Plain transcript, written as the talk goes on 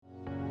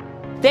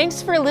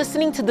Thanks for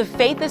listening to the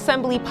Faith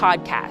Assembly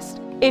podcast.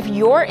 If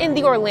you're in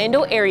the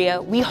Orlando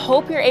area, we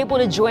hope you're able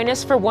to join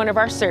us for one of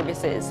our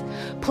services.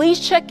 Please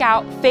check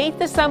out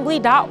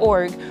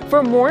faithassembly.org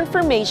for more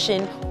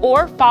information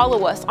or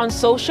follow us on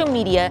social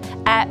media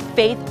at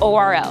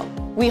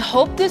FaithORL. We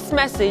hope this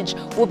message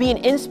will be an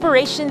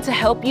inspiration to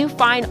help you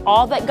find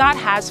all that God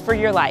has for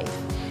your life.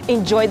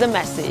 Enjoy the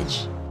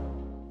message.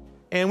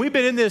 And we've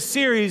been in this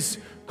series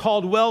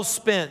called Well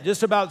Spent,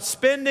 just about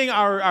spending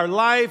our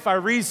life, our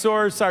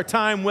resource, our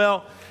time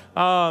well.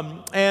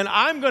 And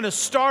I'm going to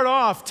start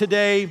off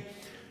today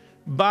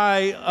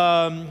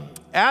by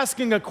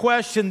asking a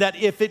question that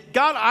if it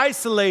got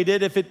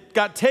isolated, if it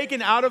got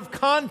taken out of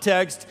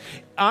context,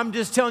 I'm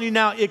just telling you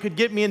now, it could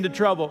get me into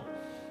trouble.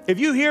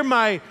 If you hear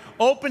my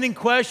opening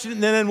question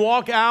and then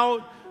walk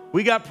out,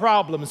 we got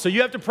problems. So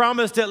you have to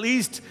promise to at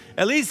least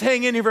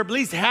hang in here for at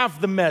least half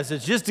the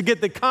message, just to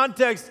get the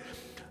context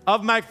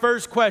of my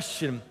first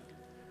question.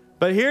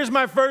 But here's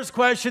my first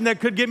question that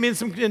could get me in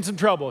some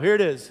trouble. Here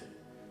it is.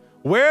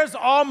 Where's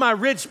all my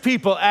rich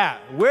people at?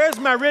 Where's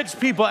my rich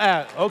people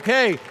at?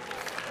 Okay.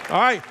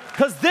 All right.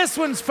 Because this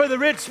one's for the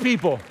rich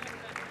people.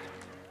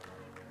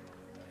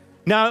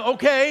 Now,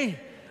 okay.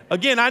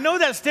 Again, I know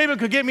that statement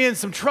could get me in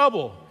some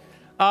trouble.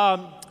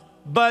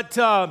 But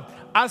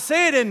I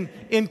say it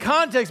in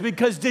context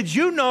because did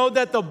you know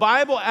that the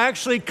Bible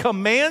actually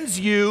commands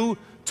you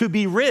to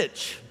be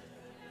rich?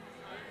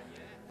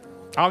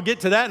 I'll get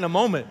to that in a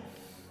moment.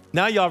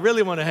 Now y'all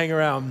really want to hang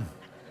around.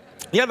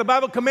 Yeah, the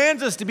Bible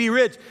commands us to be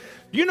rich.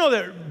 You know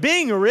that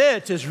being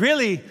rich is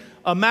really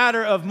a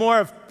matter of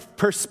more of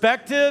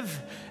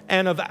perspective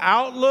and of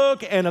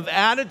outlook and of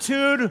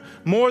attitude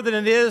more than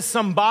it is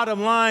some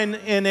bottom line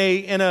in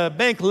a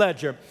bank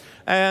ledger.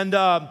 And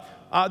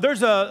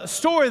there's a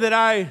story that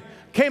I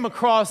came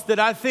across that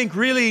I think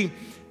really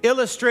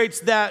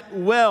illustrates that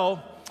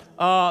well,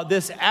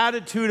 this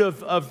attitude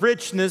of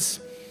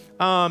richness.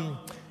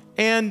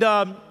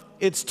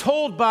 It's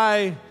told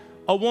by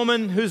a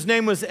woman whose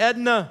name was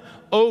Edna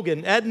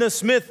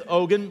Smith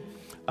Ogun.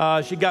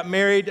 She got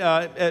married.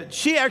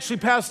 She actually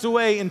passed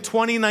away in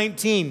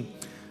 2019.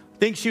 I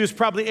think she was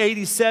probably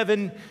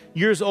 87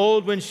 years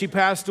old when she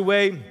passed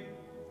away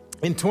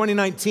in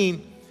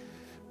 2019.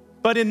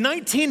 But in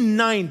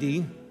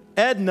 1990,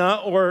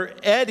 Edna, or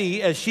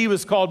Eddie, as she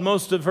was called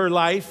most of her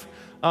life,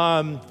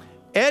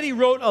 Eddie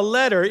wrote a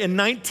letter in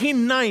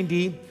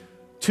 1990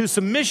 to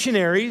some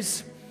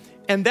missionaries.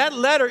 And that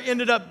letter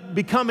ended up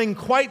becoming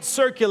quite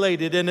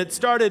circulated, and it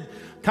started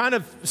kind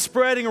of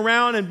spreading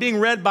around and being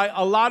read by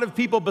a lot of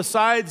people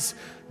besides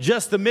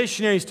just the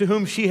missionaries to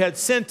whom she had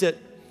sent it.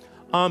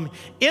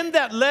 In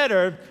that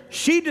letter,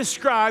 she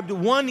described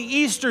one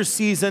Easter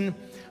season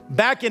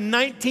back in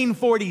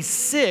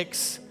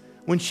 1946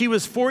 when she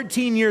was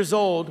 14 years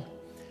old.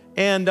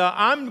 And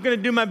I'm going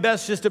to do my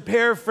best just to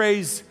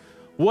paraphrase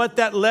what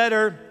that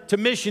letter to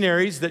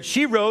missionaries that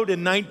she wrote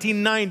in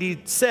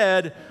 1990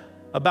 said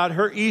about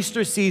her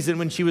Easter season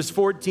when she was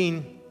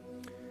 14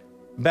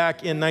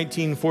 back in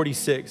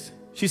 1946.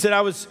 She said,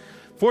 I was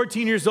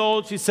 14 years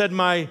old. She said,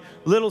 my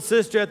little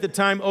sister at the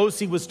time,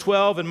 Osi, was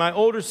 12, and my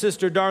older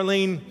sister,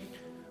 Darlene,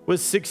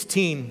 was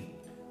 16.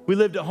 We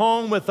lived at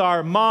home with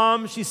our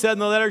mom, she said in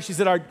the letter. She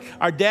said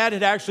our dad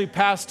had actually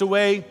passed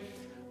away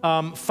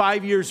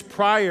 5 years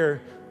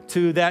prior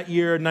to that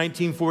year,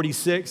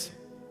 1946.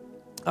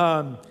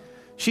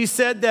 She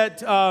said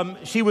that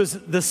she was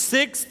the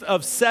sixth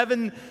of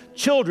 7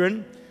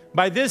 children.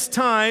 By this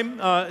time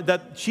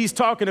that she's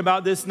talking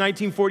about, this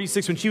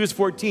 1946, when she was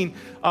 14,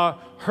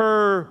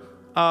 her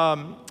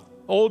couple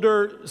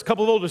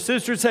of older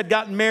sisters had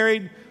gotten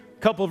married,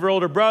 a couple of her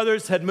older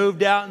brothers had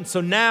moved out, and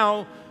so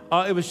now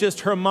it was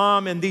just her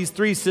mom and these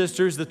 3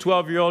 sisters, the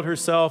 12-year-old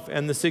herself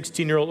and the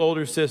 16-year-old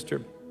older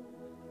sister.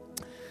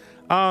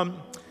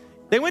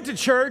 They went to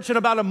church, and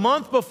about a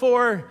month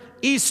before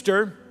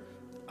Easter,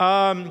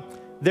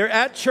 they're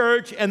at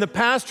church, and the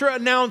pastor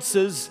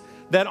announces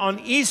that on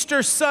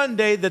Easter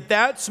Sunday,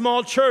 that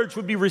small church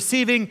would be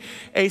receiving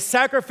a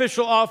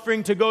sacrificial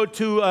offering to go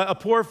to a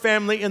poor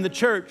family in the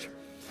church.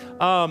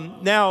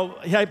 Now,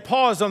 I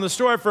paused on the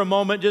story for a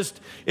moment.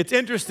 It's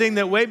interesting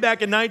that way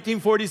back in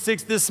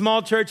 1946, this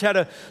small church had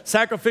a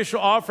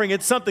sacrificial offering.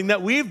 It's something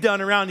that we've done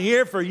around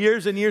here for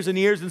years and years and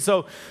years. And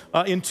so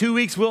in 2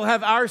 weeks, we'll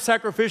have our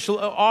sacrificial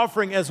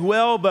offering as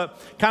well. But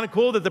kind of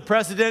cool that the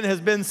precedent has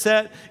been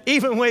set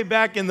even way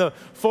back in the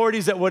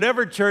 40s at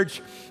whatever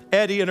church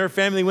Eddie and her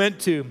family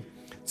went to.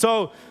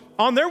 So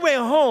on their way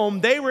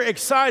home, they were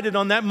excited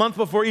on that month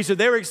before Easter.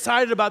 They were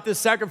excited about this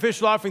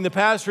sacrificial offering. The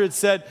pastor had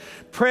said,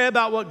 pray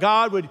about what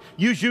God would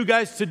use you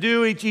guys to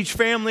do, each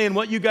family, and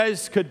what you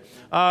guys could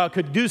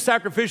do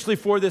sacrificially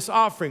for this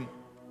offering,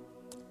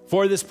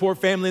 for this poor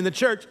family in the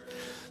church.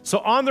 So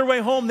on their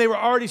way home, they were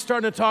already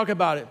starting to talk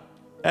about it.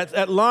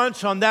 At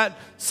lunch on that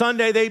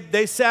Sunday,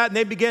 they sat and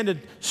they began to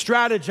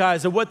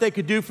strategize of what they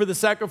could do for the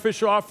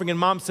sacrificial offering. And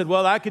mom said,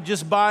 well, I could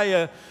just buy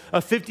a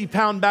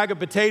 50-pound bag of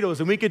potatoes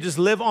and we could just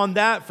live on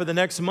that for the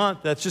next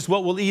month. That's just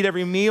what we'll eat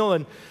every meal,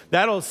 and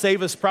that'll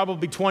save us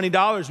probably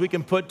 $20 we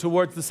can put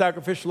towards the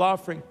sacrificial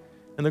offering.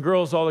 And the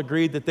girls all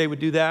agreed that they would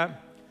do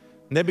that.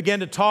 And they began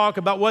to talk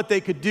about what they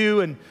could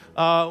do. And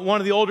one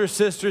of the older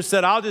sisters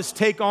said, I'll just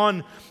take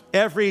on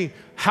every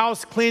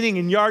house cleaning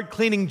and yard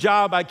cleaning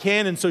job I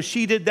can. And so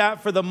she did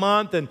that for the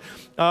month. And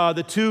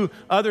the two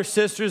other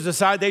sisters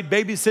decided they'd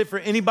babysit for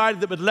anybody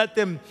that would let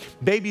them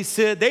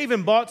babysit. They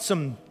even bought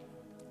some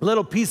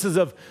little pieces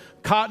of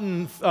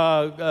cotton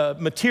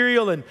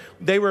material, and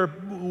they were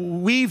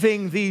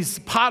weaving these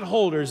pot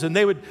holders. And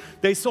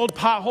they sold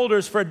pot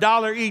holders for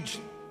 $1 each.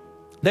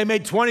 They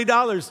made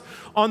 $20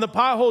 on the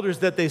pot holders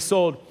that they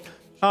sold.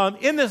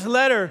 In this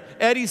letter,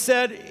 Eddie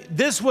said,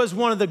 this was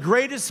one of the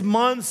greatest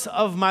months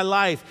of my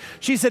life.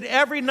 She said,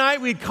 every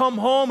night we'd come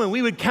home and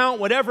we would count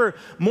whatever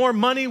more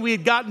money we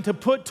had gotten to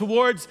put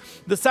towards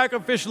the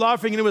sacrificial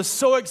offering. And it was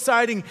so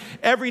exciting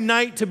every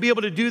night to be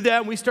able to do that.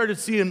 And we started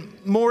seeing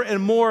more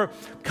and more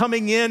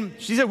coming in.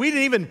 She said, we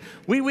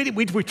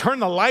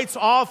turned the lights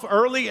off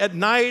early at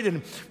night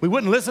and we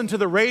wouldn't listen to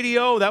the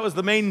radio. That was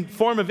the main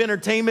form of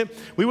entertainment.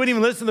 We wouldn't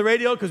even listen to the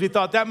radio because we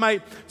thought that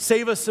might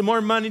save us some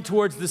more money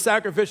towards the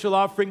sacrificial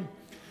offering.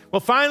 Well,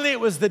 finally, it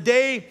was the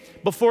day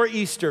before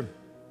Easter.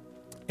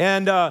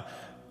 And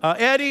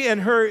Eddie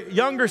and her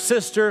younger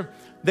sister,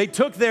 they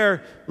took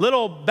their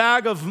little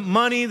bag of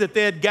money that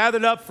they had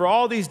gathered up for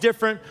all these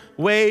different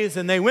ways,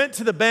 and they went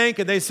to the bank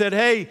and they said,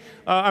 they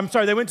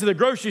went to the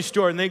grocery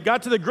store. And they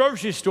got to the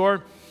grocery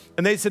store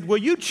and they said, will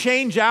you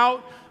change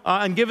out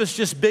and give us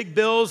just big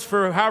bills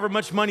for however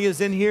much money is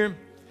in here?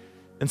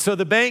 And so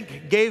the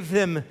bank gave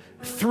them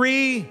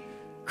 3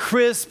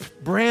 crisp,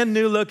 brand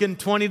new looking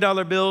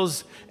 $20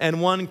 bills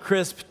and 1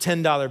 crisp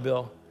 $10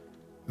 bill.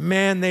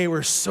 Man, they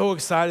were so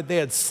excited. They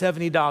had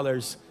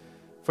 $70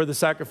 for the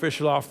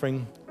sacrificial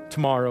offering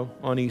tomorrow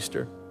on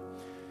Easter.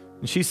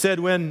 And she said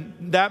when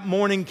that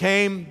morning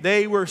came,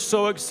 they were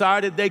so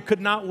excited. They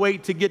could not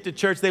wait to get to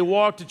church. They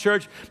walked to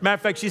church. Matter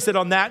of fact, she said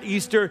on that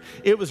Easter,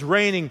 it was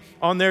raining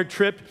on their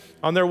trip,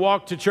 on their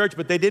walk to church,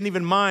 but they didn't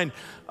even mind.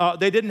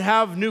 They didn't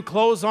have new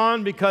clothes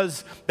on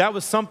because that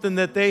was something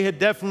that they had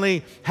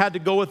definitely had to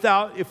go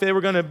without if they were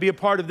going to be a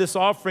part of this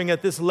offering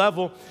at this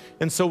level.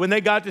 And so when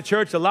they got to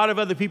church, a lot of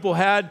other people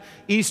had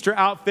Easter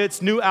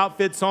outfits, new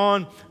outfits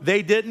on.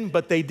 They didn't,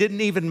 but they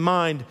didn't even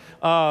mind.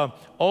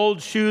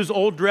 Old shoes,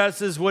 old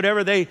dresses,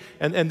 whatever. They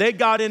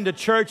got into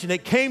church, and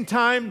it came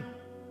time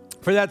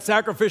for that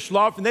sacrificial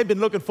offering. They've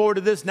been looking forward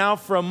to this now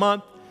for a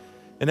month.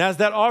 And as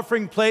that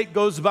offering plate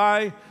goes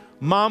by,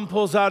 Mom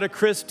pulls out a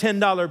crisp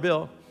 $10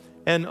 bill.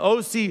 And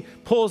Osi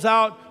pulls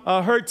out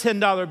her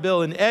 $10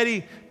 bill. And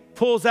Eddie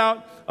pulls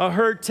out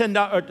her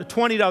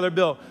 $20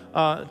 bill.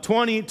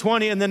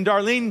 20, and then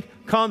Darlene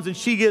comes and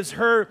she gives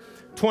her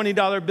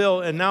 $20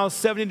 bill. And now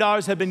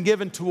 $70 have been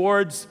given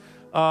towards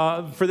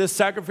for this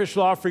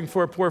sacrificial offering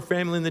for a poor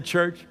family in the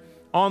church.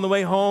 On the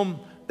way home,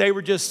 they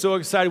were just so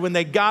excited. When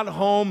they got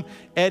home,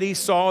 Eddie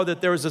saw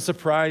that there was a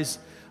surprise.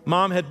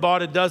 Mom had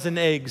bought a dozen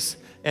eggs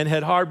and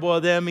had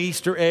hard-boiled them,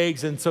 Easter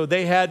eggs. And so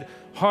they had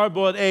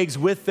hard-boiled eggs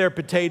with their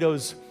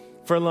potatoes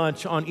for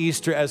lunch on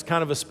Easter as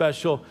kind of a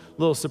special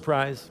little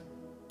surprise.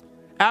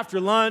 After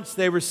lunch,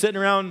 they were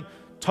sitting around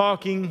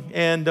talking,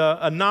 and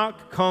a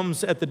knock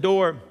comes at the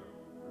door.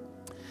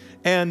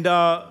 And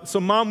so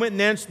Mom went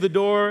and answered the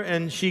door,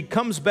 and she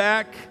comes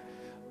back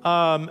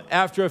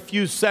after a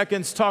few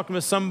seconds talking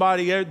with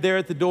somebody there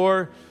at the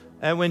door.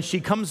 And when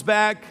she comes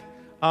back,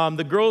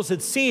 the girls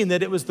had seen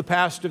that it was the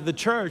pastor of the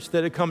church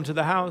that had come to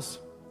the house.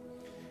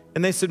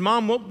 And they said,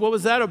 Mom, what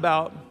was that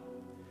about?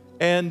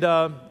 And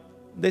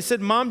they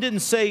said, Mom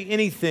didn't say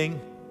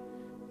anything.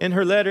 In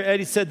her letter,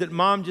 Eddie said that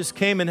Mom just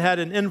came and had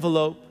an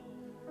envelope,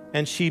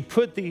 and she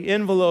put the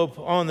envelope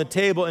on the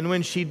table, and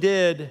when she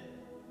did,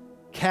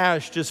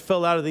 cash just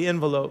fell out of the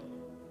envelope.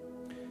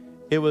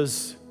 It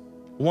was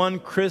 1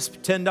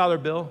 crisp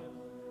 $10 bill,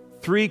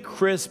 3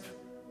 crisp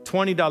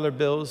 $20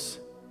 bills,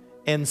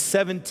 and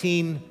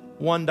 17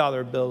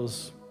 $1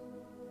 bills.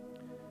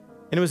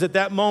 And it was at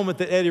that moment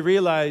that Eddie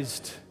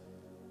realized,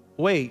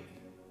 wait,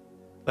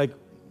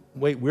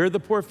 we're the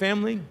poor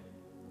family?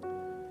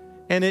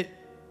 And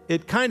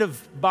it kind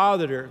of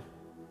bothered her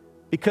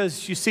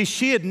because, you see,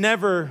 she had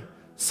never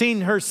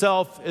seen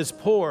herself as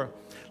poor.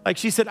 Like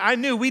she said, I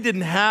knew we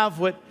didn't have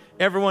what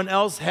everyone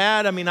else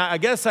had. I mean, I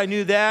guess I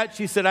knew that.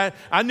 She said,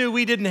 I knew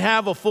we didn't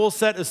have a full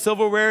set of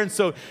silverware, and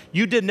so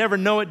you did never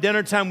know at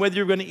dinner time whether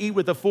you were going to eat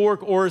with a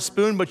fork or a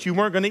spoon, but you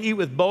weren't going to eat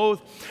with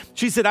both.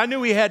 She said, I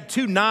knew we had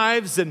 2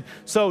 knives, and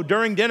so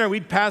during dinner,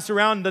 we'd pass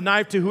around the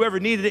knife to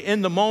whoever needed it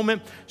in the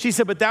moment. She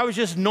said, but that was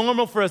just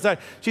normal for us.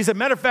 She said,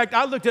 matter of fact,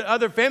 I looked at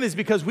other families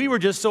because we were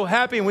just so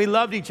happy and we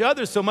loved each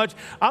other so much.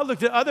 I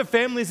looked at other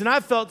families and I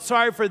felt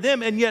sorry for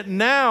them, and yet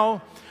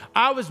now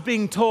I was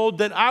being told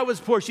that I was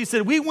poor. She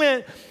said,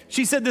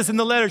 she said this in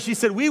the letter, she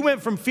said, we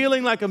went from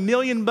feeling like $1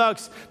 million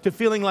to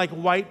feeling like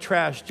white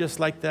trash, just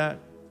like that.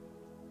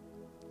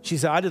 She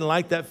said, I didn't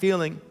like that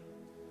feeling.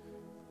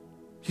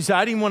 She said,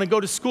 I didn't want to go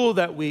to school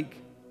that week.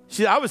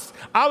 She said,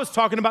 I was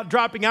talking about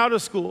dropping out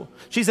of school.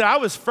 She said, I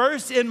was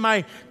first in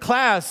my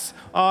class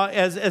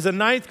as a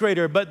ninth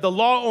grader, but the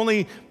law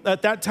only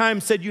at that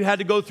time said you had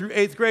to go through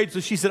 8th grade. So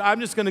she said, I'm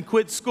just going to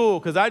quit school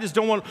because I just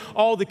don't want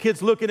all the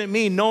kids looking at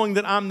me knowing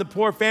that I'm the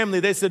poor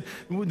family. They said,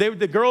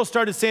 the girls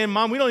started saying,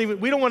 Mom, we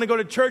don't want to go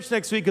to church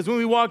next week because when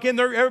we walk in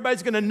there,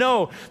 everybody's going to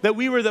know that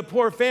we were the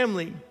poor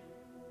family.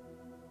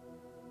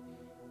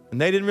 And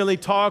they didn't really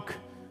talk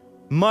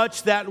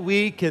much that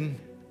week. And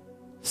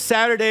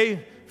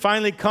Saturday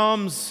finally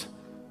comes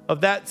of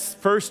that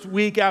first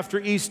week after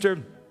Easter.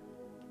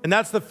 And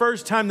that's the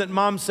first time that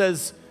Mom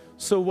says,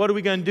 so what are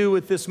we going to do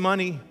with this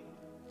money?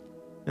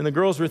 And the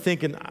girls were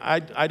thinking,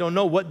 I don't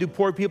know. What do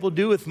poor people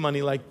do with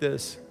money like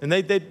this? And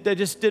they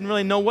just didn't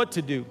really know what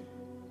to do.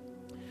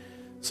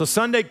 So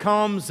Sunday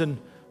comes and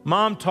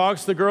Mom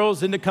talks the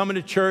girls into coming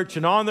to church.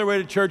 And on their way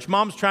to church,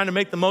 Mom's trying to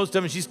make the most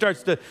of it. She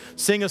starts to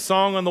sing a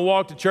song on the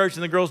walk to church,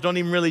 and the girls don't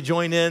even really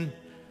join in.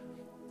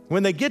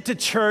 When they get to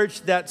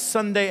church that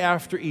Sunday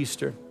after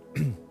Easter,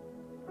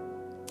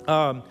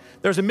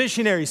 there's a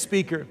missionary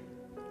speaker,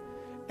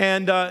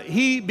 and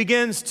he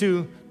begins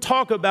to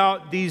talk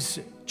about these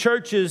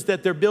churches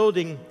that they're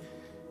building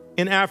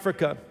in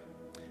Africa.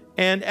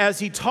 And as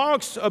he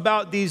talks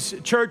about these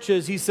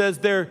churches, he says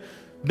they're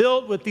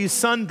built with these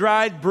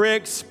sun-dried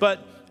bricks,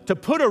 but to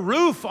put a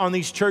roof on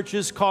these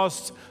churches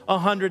costs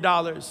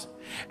 $100.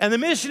 And the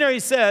missionary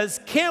says,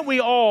 can't we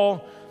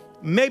all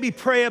maybe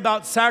pray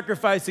about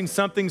sacrificing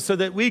something so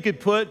that we could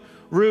put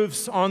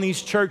roofs on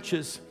these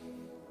churches?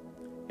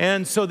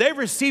 And so they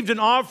received an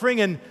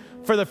offering, and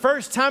for the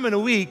first time in a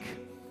week,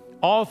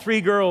 all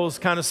 3 girls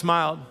kind of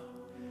smiled.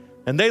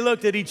 And they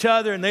looked at each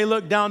other, and they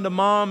looked down to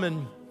Mom,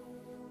 and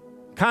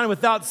kind of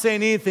without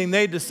saying anything,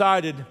 they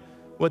decided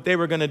what they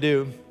were going to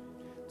do.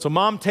 So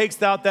Mom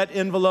takes out that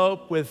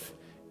envelope with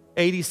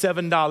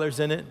 $87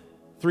 in it,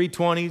 3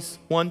 20s,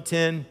 1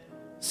 10,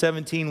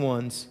 17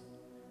 ones.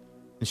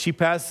 And she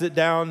passes it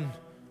down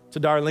to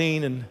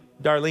Darlene, and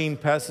Darlene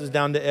passes it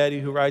down to Eddie,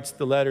 who writes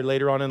the letter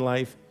later on in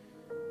life.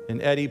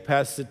 And Eddie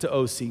passes it to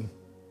Osi.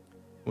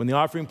 When the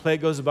offering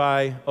plate goes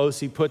by,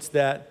 Osi puts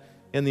that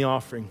in the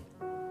offering.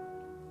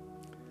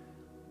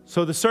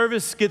 So the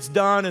service gets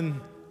done,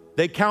 and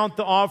they count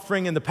the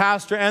offering, and the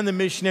pastor and the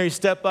missionary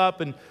step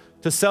up and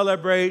to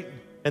celebrate,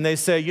 and they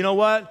say, you know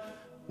what?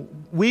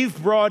 We've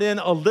brought in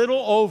a little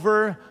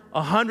over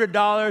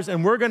 $100,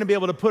 and we're going to be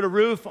able to put a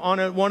roof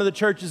on one of the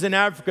churches in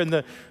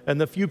Africa.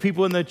 And the few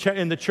people in the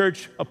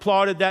church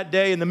applauded that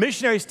day. And the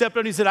missionary stepped up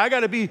and he said, I got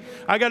to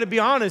be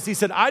honest. He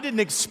said, I didn't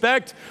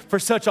expect for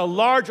such a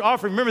large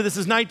offering. Remember, this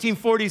is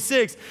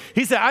 1946.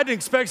 He said, I didn't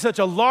expect such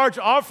a large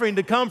offering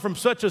to come from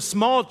such a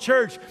small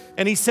church.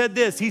 And he said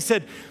this. He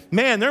said,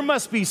 man, there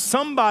must be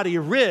somebody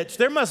rich.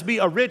 There must be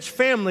a rich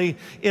family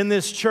in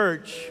this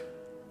church.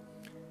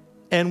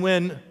 And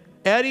when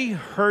Eddie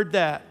heard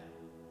that,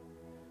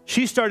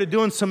 she started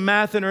doing some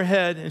math in her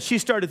head, and she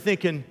started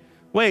thinking,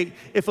 wait,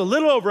 if a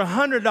little over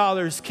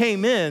 $100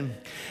 came in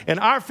and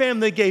our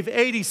family gave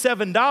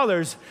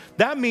 $87,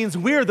 that means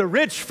we're the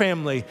rich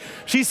family.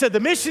 She said, the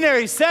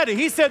missionary said it.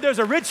 He said there's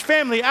a rich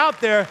family out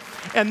there,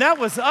 and that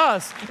was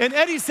us. And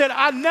Eddie said,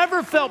 I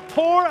never felt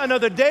poor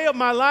another day of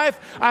my life.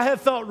 I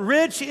have felt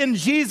rich in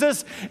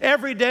Jesus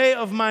every day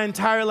of my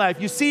entire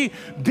life. You see,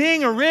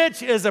 being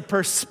rich is a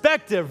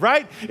perspective,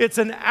 right? It's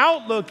an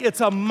outlook.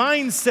 It's a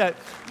mindset.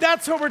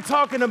 That's what we're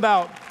talking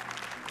about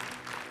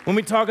when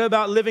we talk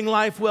about living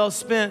life well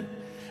spent.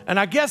 And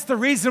I guess the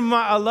reason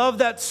why I love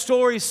that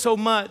story so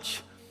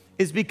much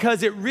is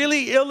because it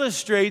really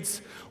illustrates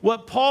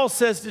what Paul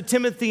says to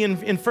Timothy in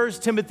 1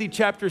 Timothy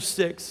chapter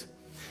 6.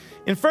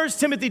 In 1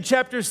 Timothy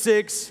chapter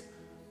 6,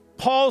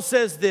 Paul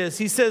says this.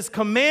 He says,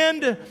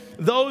 command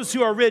those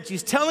who are rich.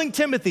 He's telling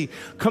Timothy,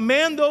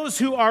 command those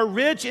who are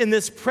rich in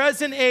this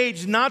present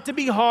age not to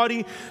be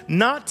haughty,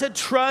 not to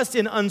trust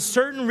in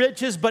uncertain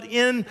riches, but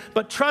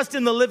trust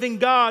in the living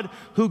God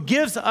who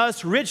gives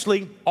us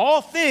richly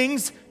all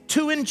things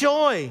to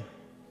enjoy.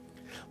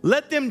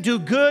 Let them do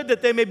good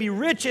that they may be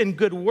rich in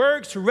good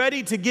works,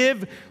 ready to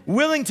give,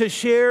 willing to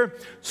share,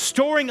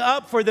 storing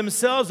up for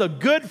themselves a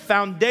good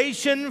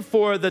foundation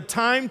for the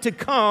time to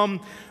come,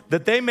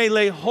 that they may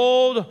lay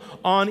hold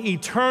on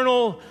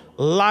eternal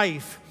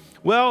life.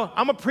 Well,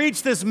 I'm going to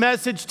preach this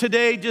message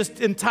today just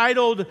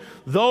entitled,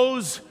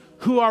 Those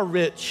Who Are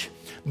Rich.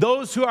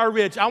 Those who are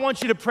rich. I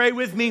want you to pray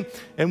with me,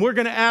 and we're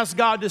going to ask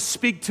God to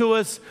speak to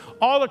us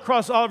all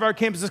across all of our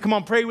campuses. Come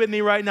on, pray with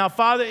me right now.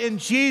 Father, in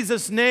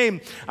Jesus'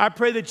 name, I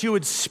pray that you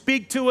would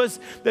speak to us,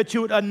 that you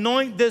would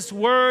anoint this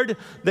word,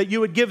 that you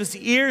would give us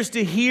ears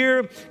to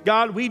hear.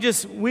 God, we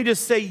just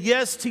say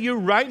yes to you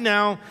right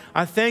now.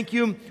 I thank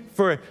you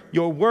for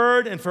your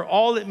word and for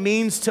all it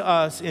means to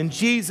us. In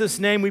Jesus'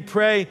 name we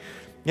pray.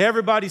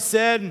 Everybody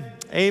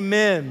said,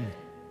 amen.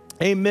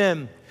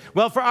 Amen.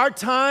 Well, for our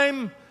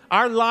time,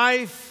 our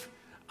life,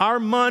 our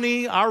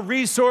money, our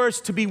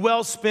resource to be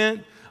well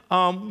spent,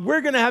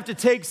 we're going to have to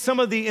take some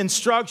of the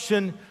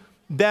instruction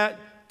that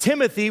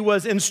Timothy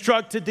was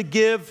instructed to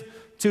give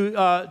to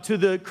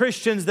the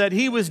Christians that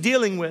he was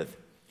dealing with.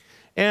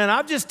 And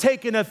I've just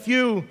taken a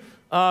few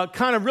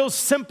kind of real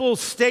simple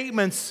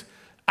statements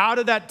out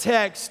of that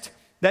text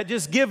that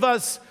just give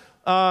us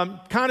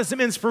kind of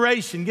some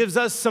inspiration, gives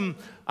us some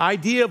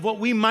idea of what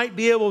we might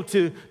be able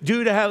to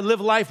do to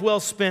live life well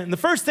spent. And the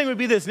first thing would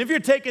be this, and if you're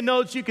taking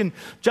notes, you can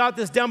jot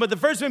this down, but the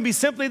first one would be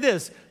simply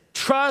this: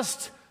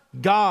 trust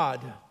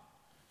God.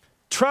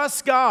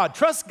 Trust God.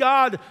 Trust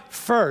God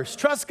first.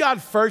 Trust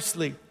God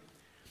firstly.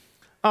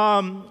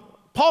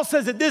 Paul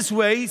says it this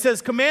way. He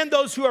says, command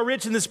those who are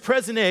rich in this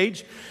present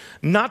age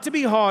not to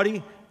be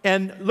haughty,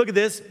 and look at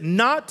this,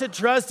 not to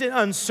trust in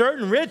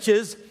uncertain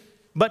riches,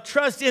 but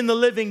trust in the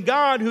living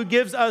God who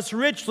gives us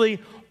richly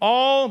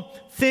all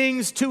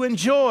things to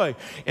enjoy.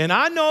 And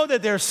I know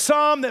that there's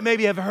some that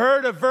maybe have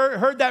heard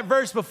that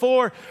verse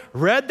before,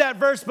 read that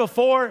verse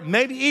before,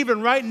 maybe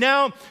even right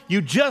now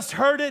you just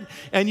heard it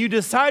and you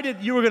decided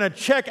you were going to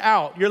check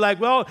out. You're like,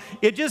 well,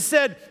 it just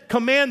said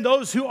command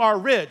those who are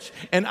rich,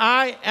 and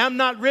I am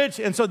not rich,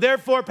 and so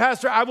therefore,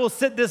 Pastor, I will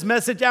sit this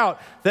message out.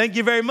 Thank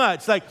you very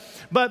much.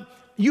 But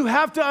you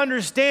have to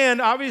understand,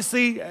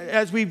 obviously,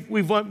 as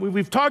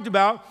we've talked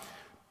about,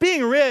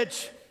 being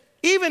rich,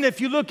 even if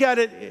you look at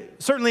it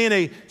certainly in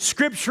a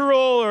scriptural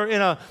or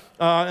in a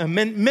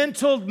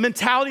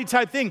mentality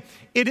type thing,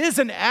 it is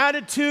an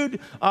attitude.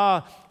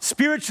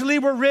 Spiritually,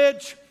 we're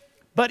rich.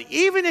 But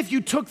even if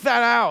you took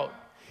that out,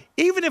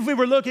 even if we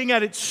were looking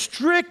at it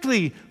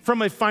strictly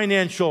from a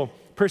financial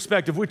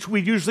perspective, which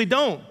we usually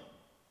don't,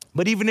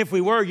 but even if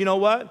we were, you know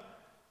what?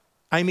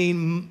 I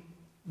mean,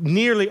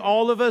 nearly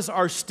all of us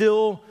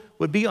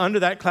would be under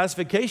that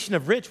classification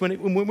of rich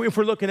if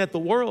we're looking at the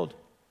world.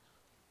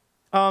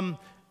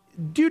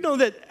 Do you know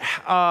that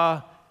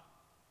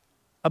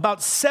about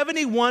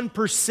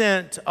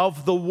 71%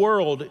 of the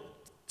world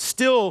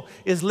still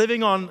is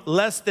living on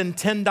less than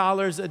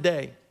 $10 a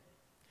day?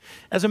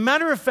 As a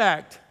matter of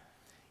fact,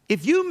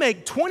 if you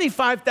make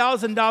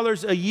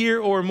 $25,000 a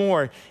year or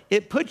more,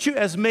 it puts you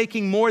as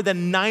making more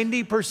than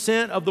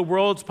 90% of the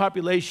world's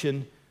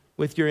population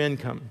with your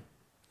income.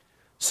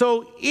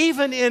 So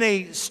even in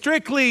a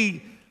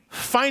strictly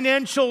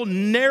financial,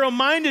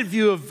 narrow-minded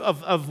view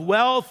of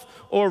wealth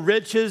or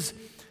riches,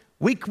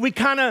 we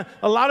kind of,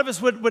 a lot of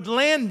us would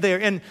land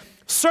there. And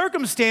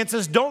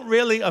circumstances don't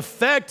really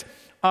affect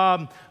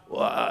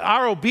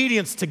our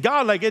obedience to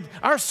God.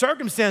 Our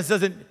circumstance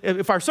doesn't,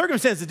 if our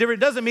circumstance is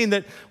different, it doesn't mean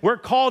that we're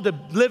called to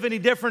live any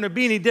different or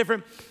be any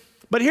different.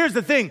 But here's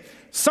the thing.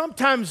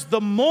 Sometimes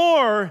the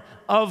more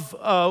of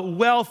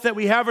wealth that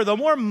we have, or the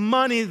more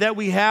money that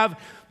we have,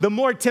 the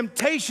more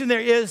temptation there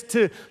is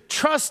to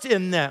trust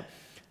in that.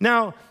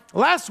 Now,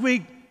 last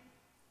week,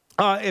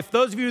 if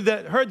those of you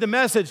that heard the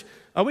message,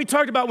 we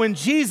talked about when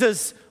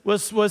Jesus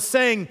was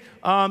saying,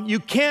 you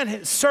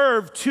can't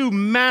serve two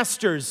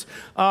masters.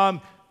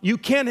 You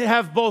can't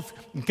have both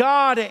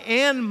God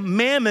and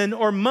mammon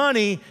or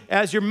money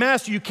as your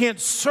master. You can't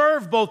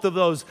serve both of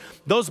those.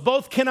 Those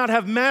both cannot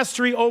have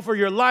mastery over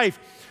your life.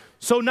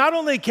 So not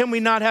only can we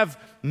not have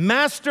a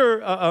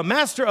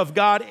master of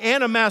God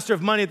and a master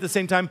of money at the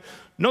same time,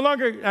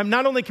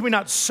 not only can we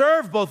not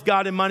serve both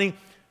God and money,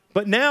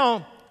 but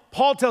now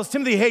Paul tells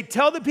Timothy, hey,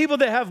 tell the people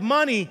that have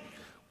money,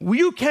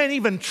 you can't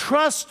even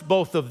trust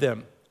both of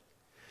them.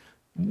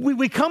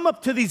 We come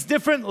up to these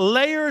different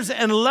layers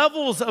and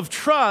levels of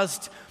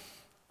trust,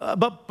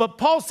 but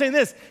Paul's saying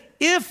this: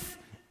 if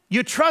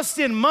you trust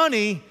in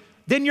money,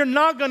 then you're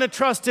not going to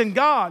trust in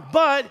God.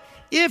 But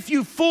if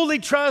you fully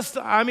trust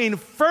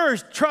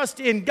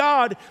in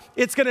God,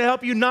 it's going to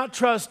help you not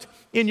trust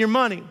in your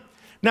money.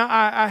 Now,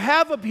 I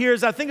have up here,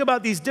 as I think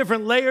about these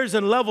different layers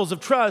and levels of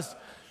trust,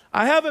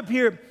 I have up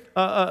here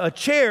a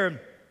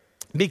chair,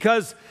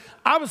 because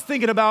I was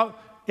thinking about,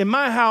 in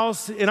my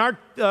house, in our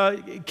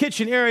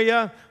kitchen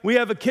area, we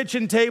have a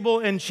kitchen table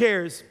and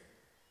chairs.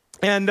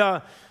 And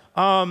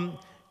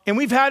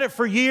we've had it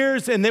for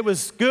years, and it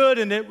was good,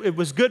 and it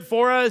was good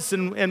for us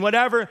and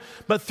whatever.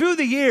 But through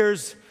the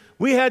years,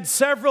 we had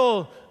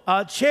several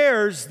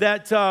chairs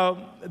that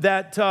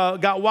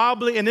got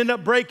wobbly and ended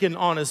up breaking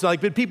on us.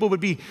 Like people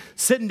would be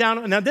sitting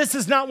down. Now, this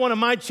is not one of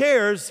my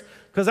chairs,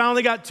 because I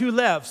only got two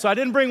left. So I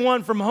didn't bring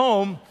one from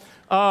home.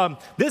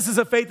 This is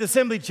a Faith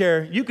Assembly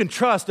chair. You can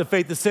trust a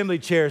Faith Assembly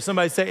chair.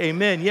 Somebody say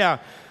amen. Yeah,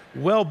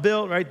 well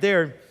built right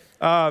there.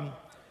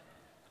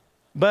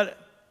 But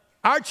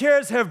our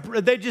chairs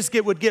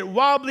would get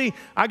wobbly.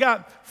 I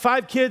got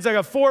 5 kids. I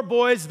got 4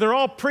 boys. They're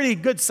all pretty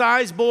good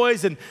sized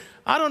boys. And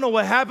I don't know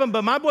what happened,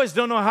 but my boys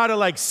don't know how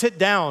to sit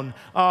down.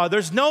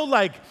 There's no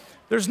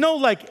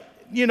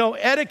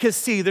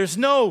etiquette. There's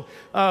no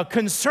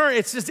concern.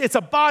 It's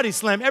a body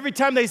slam. Every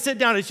time they sit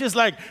down, it's just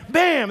like,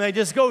 bam, they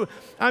just go,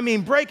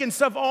 breaking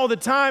stuff all the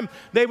time.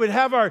 They'd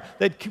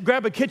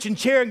grab a kitchen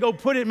chair and go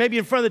put it maybe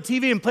in front of the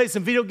TV and play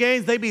some video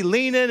games. They'd be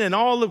leaning and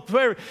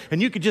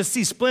and you could just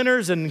see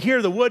splinters and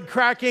hear the wood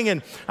cracking.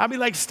 And I'd be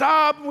like,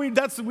 stop,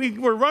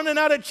 we're running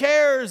out of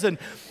chairs. And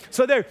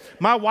so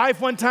my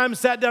wife one time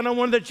sat down on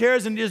one of the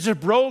chairs and it just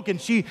broke,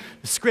 and she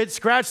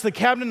scratched the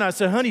cabinet. And I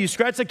said, honey, you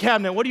scratched the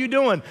cabinet. What are you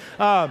doing?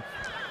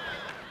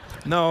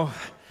 No.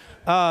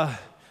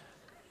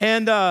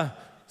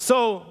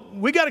 So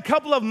we got a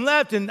couple of them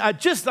left, and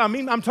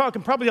I'm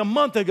talking probably a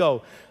month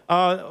ago.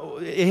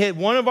 It hit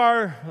one of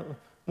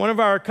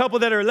our couple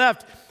that are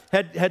left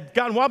had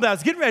gotten wobbly. I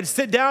was getting ready to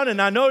sit down,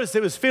 and I noticed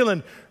it was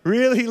feeling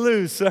really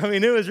loose. I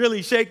mean, it was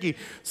really shaky.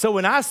 So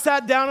when I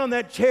sat down on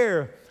that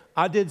chair,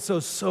 I did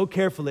so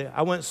carefully.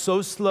 I went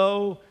so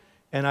slow,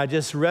 and I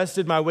just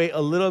rested my weight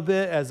a little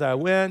bit as I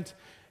went,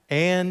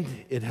 and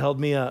it held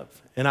me up.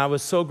 And I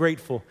was so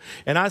grateful.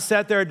 And I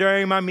sat there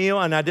during my meal,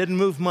 and I didn't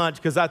move much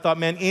because I thought,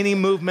 man, any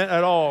movement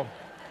at all.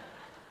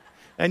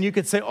 And you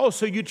could say, oh,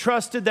 so you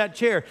trusted that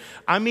chair.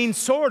 I mean,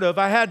 sort of.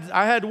 I had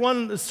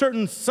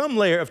some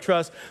layer of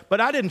trust,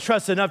 but I didn't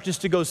trust enough just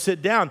to go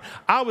sit down.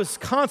 I was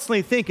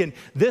constantly thinking,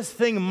 this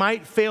thing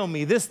might fail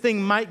me. This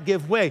thing might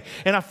give way.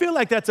 And I feel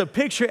like that's a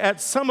picture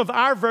at some of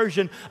our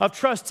version of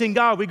trusting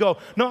God. We go,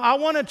 no, I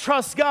want to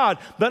trust God,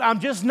 but I'm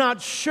just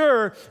not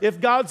sure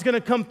if God's going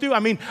to come through. I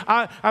mean,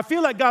 I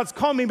feel like God's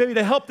called me maybe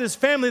to help this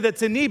family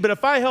that's in need, but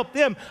if I help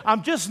them,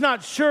 I'm just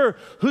not sure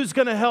who's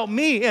going to help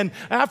me. And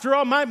after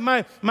all,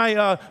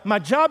 my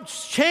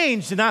job's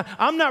changed, and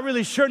I'm not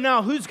really sure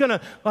now who's going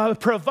to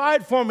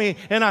provide for me.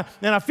 And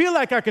I feel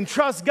like I can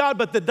trust God,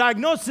 but the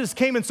diagnosis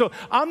came, and so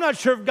I'm not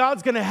sure if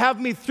God's going to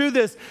have me through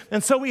this.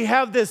 And so we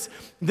have this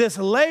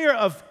layer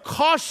of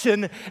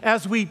caution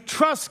as we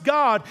trust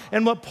God.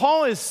 And what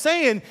Paul is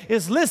saying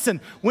is,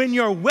 listen, when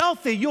you're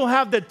wealthy, you'll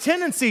have the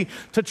tendency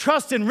to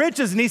trust in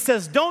riches. And he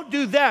says, don't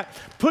do that.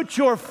 Put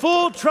your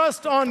full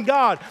trust on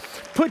God.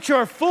 Put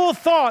your full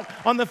thought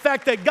on the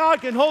fact that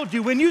God can hold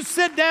you. When you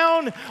sit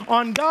down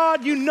on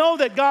God, you know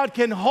that God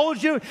can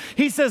hold you.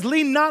 He says,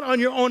 lean not on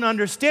your own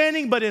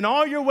understanding, but in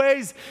all your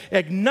ways,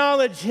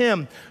 acknowledge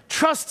Him.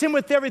 Trust Him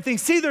with everything.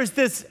 See, there's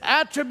this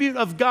attribute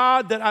of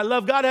God that I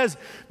love. God has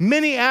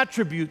many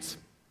attributes.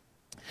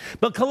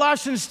 But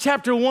Colossians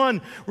chapter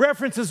 1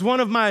 references one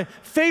of my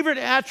favorite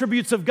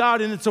attributes of God,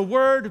 and it's a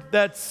word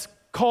that's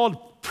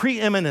called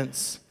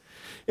preeminence.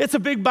 It's a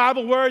big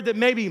Bible word that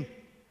maybe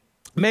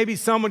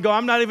some would go,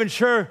 I'm not even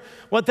sure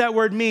what that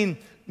word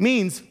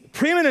means.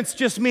 Preeminence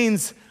just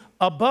means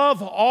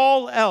above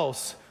all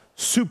else,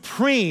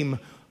 supreme,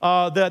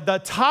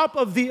 the top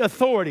of the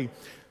authority.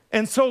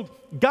 And so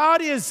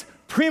God is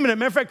preeminent.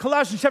 Matter of fact,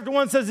 Colossians chapter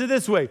 1 says it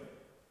this way.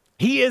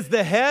 He is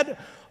the head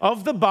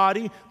of the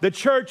body, the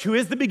church, who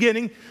is the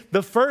beginning,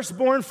 the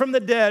firstborn from the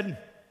dead,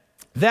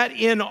 that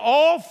in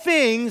all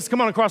things,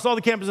 come on across all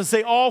the campuses,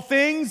 say all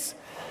things,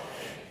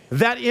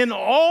 that in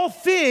all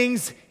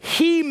things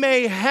He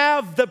may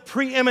have the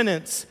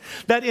preeminence.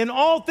 That in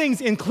all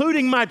things,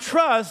 including my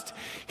trust,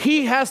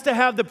 He has to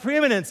have the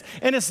preeminence.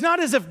 And it's not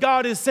as if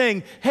God is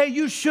saying, hey,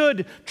 you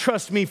should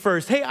trust me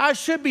first. Hey, I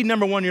should be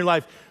number one in your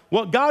life.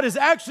 What God is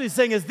actually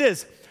saying is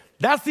this: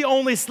 that's the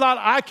only slot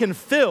I can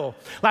fill.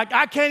 Like,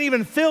 I can't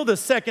even fill the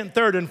second,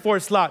 third, and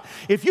fourth slot.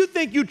 If you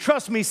think you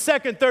trust me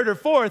second, third, or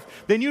fourth,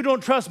 then you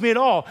don't trust me at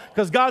all.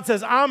 Because God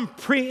says I'm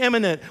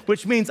preeminent,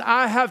 which means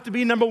I have to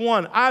be number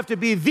one. I have to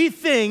be the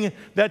thing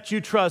that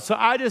you trust. So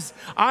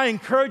I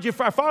encourage you,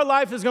 if our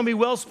life is going to be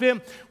well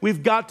spent,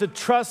 we've got to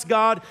trust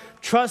God,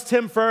 trust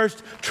Him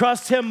first,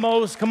 trust Him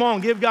most. Come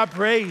on, give God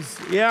praise.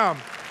 Yeah.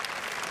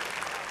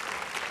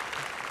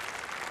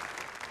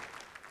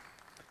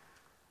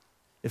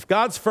 If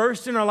God's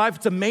first in our life,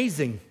 it's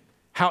amazing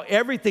how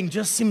everything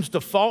just seems to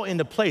fall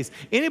into place.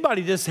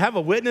 Anybody just have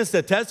a witness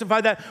to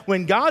testify that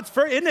when God's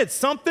first, isn't it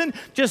something?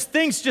 Just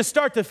things just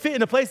start to fit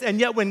into place. And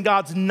yet when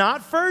God's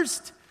not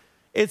first,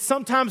 it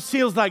sometimes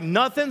feels like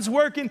nothing's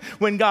working.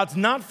 When God's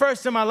not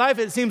first in my life,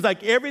 it seems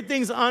like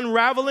everything's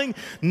unraveling.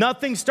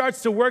 Nothing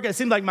starts to work. It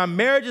seems like my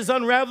marriage is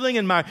unraveling,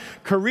 and my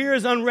career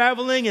is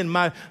unraveling, and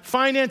my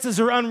finances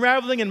are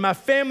unraveling, and my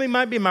family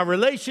might be, my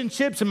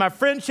relationships and my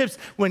friendships,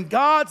 when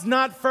God's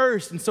not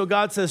first. And so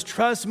God says,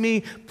 trust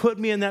me, put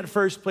me in that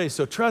first place.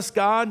 So trust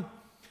God.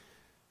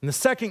 And the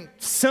second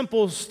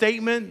simple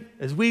statement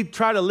as we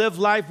try to live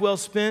life well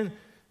spent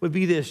would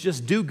be this: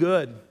 just do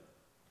good.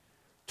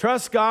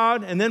 Trust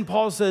God. And then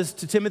Paul says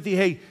to Timothy,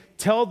 hey,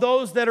 tell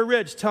those that are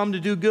rich, tell them to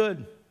do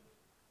good.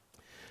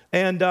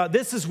 And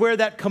this is where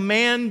that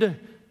command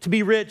to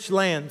be rich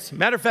lands.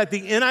 Matter of fact,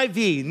 the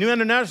NIV, New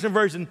International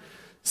Version,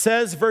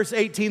 says, verse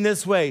 18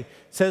 this way. It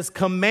says,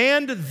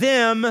 command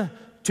them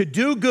to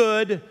do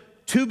good,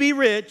 to be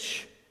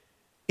rich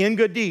in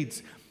good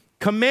deeds.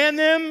 Command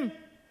them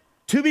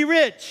to be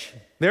rich.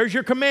 There's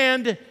your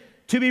command,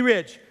 to be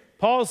rich.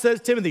 Paul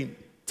says, Timothy,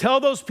 tell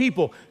those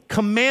people,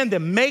 command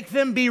them, make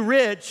them be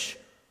rich,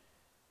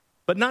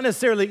 but not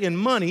necessarily in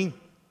money,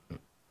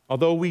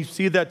 although we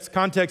see that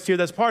context here,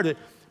 that's part of it,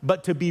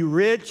 but to be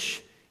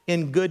rich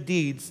in good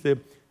deeds. The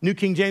New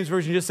King James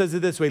Version just says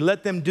it this way: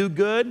 let them do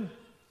good,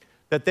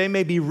 that they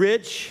may be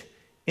rich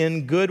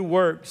in good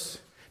works.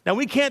 Now,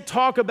 we can't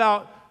talk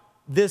about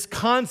this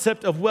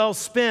concept of well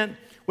spent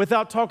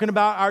without talking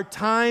about our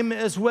time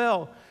as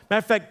well. Matter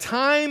of fact,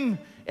 time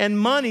and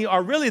money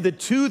are really the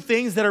two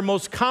things that are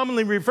most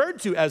commonly referred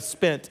to as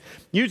spent.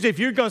 Usually, if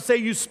you're going to say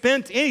you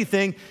spent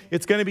anything,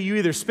 it's going to be you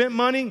either spent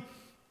money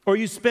or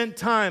you spent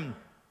time.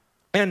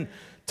 And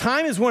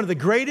time is one of the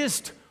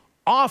greatest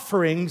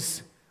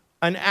offerings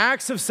an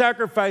acts of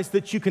sacrifice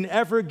that you can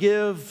ever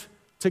give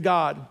to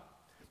God.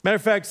 Matter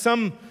of fact,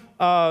 some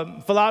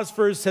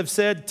philosophers have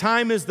said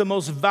time is the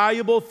most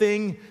valuable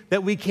thing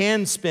that we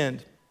can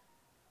spend.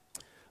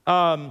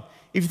 If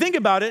you think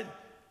about it,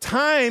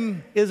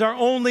 time is our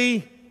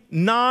only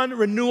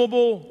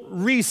non-renewable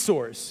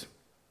resource.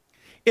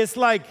 It's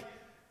like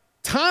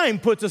time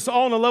puts us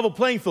all on a level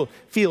playing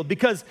field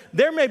because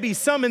there may be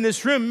some in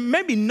this room,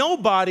 maybe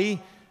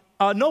nobody,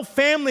 no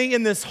family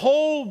in this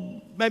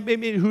whole,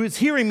 maybe who is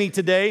hearing me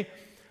today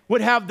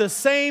would have the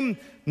same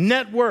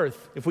net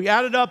worth. If we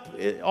added up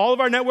all of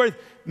our net worth,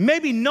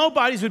 maybe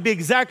nobody's would be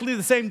exactly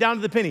the same down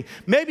to the penny.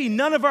 Maybe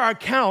none of our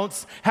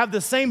accounts have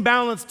the same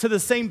balance to the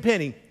same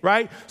penny,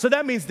 right? So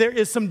that means there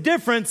is some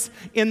difference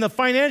in the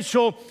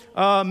financial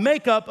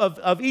makeup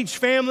of each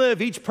family,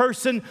 of each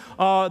person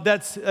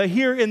that's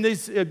here in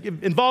this,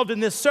 involved in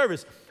this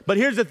service. But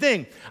here's the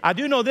thing. I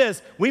do know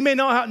this. We may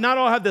not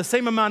all have the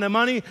same amount of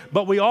money,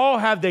 but we all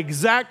have the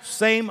exact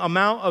same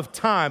amount of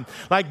time.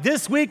 Like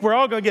this week, we're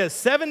all going to get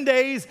 7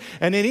 days,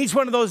 and in each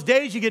one of those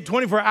days, you get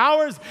 24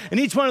 hours. In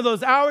each one of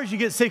those hours, you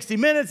get 60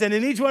 minutes, and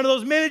in each one of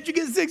those minutes, you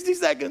get 60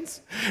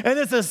 seconds. And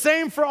it's the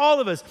same for all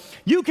of us.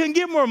 You can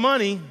get more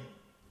money.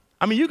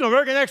 I mean, you can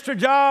work an extra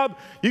job.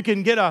 You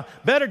can get a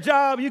better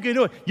job. You can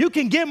do it. You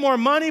can get more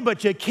money,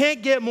 but you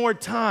can't get more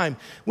time,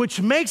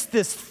 which makes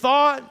this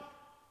thought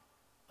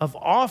of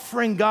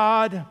offering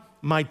God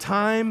my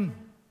time,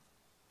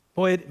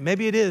 boy,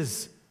 maybe it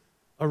is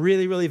a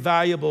really, really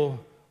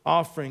valuable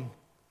offering.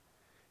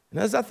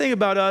 And as I think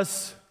about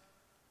us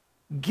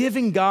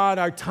giving God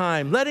our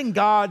time, letting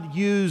God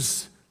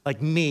use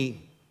like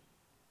me,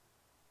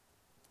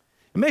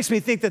 it makes me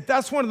think that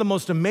that's one of the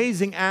most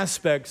amazing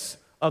aspects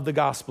of the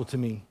gospel to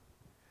me.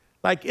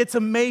 Like, it's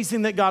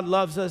amazing that God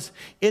loves us.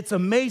 It's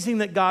amazing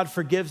that God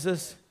forgives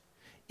us.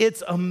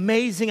 It's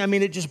amazing. I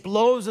mean, it just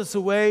blows us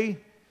away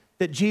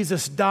that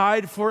Jesus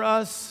died for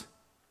us,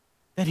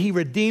 that he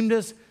redeemed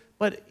us.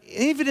 But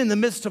even in the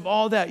midst of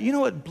all that, you know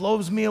what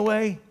blows me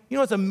away? You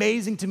know what's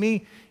amazing to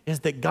me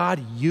is that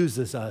God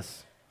uses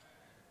us.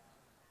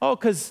 Oh,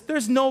 because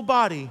there's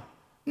nobody,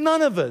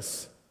 none of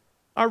us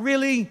are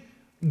really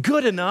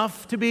good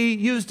enough to be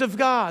used of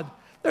God.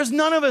 There's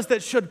none of us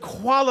that should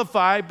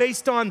qualify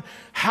based on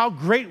how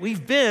great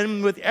we've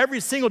been with every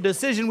single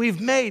decision we've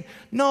made.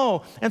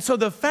 No. And so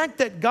the fact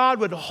that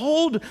God would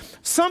hold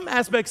some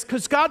aspects,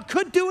 because God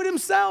could do it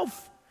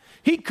himself.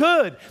 He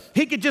could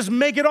just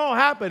make it all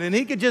happen, and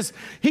he could just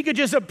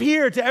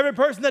appear to every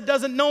person that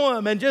doesn't know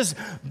him and just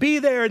be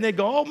there, and they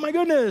go, oh my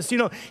goodness, you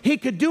know, he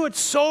could do it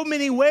so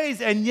many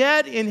ways, and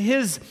yet in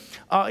his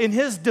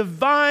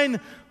divine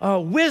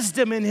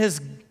wisdom, in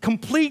his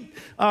complete,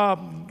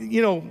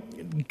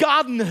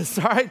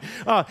 godness, all right?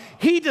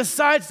 He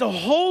decides to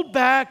hold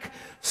back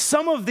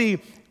some of the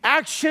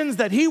actions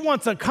that he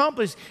wants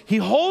accomplished. He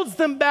holds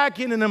them back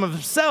in and of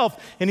himself,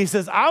 and he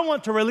says, I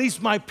want to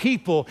release my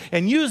people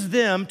and use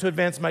them to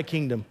advance my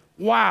kingdom.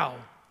 Wow.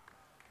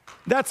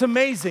 That's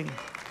amazing.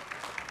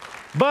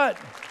 But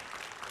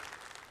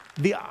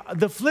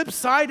the flip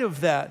side of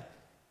that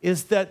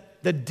is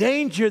that the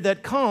danger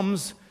that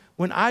comes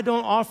when I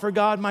don't offer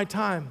God my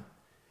time,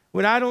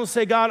 when I don't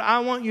say, God, I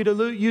want you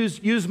to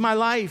use my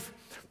life.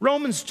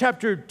 Romans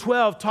chapter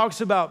 12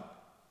 talks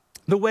about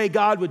the way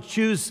God would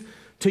choose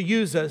to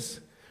use us.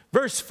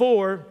 Verse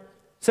 4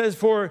 says,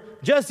 for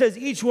just as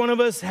each one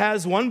of us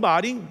has one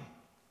body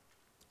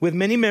with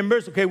many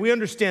members, okay, we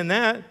understand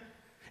that,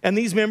 and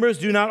these members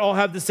do not all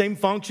have the same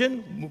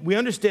function. We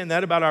understand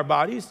that about our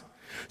bodies.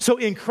 So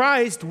in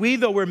Christ, we,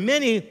 though we're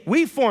many,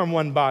 we form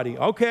one body,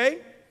 okay?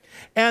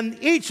 And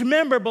each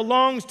member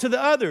belongs to the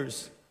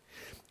others.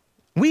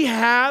 We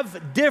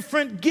have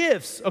different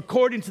gifts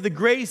according to the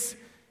grace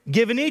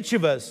given each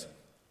of us.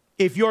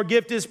 If your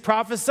gift is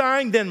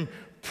prophesying, then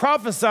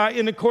prophesy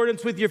in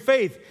accordance with your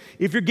faith.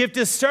 If your gift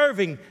is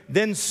serving,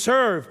 then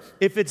serve.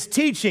 If it's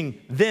teaching,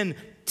 then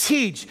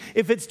teach.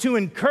 If it's to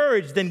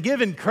encourage, then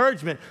give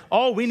encouragement.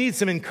 Oh, we need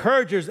some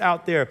encouragers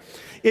out there.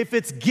 If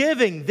it's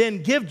giving,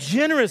 then give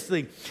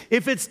generously.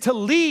 If it's to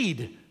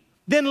lead,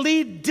 then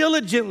lead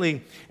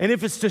diligently. And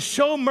if it's to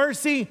show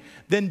mercy,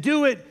 then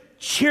do it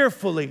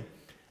cheerfully.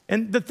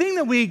 And the thing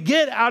that we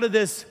get out of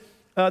this,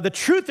 the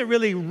truth that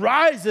really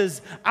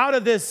rises out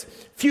of this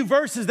few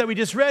verses that we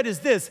just read is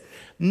this: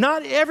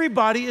 not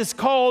everybody is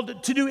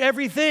called to do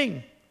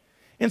everything.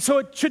 And so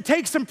it should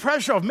take some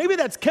pressure off. Maybe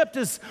that's kept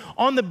us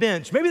on the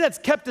bench. Maybe that's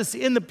kept us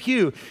in the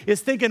pew, is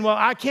thinking, well,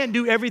 I can't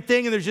do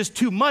everything and there's just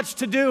too much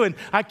to do and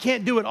I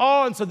can't do it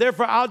all, and so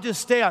therefore I'll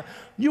just stay out.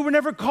 You were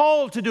never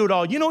called to do it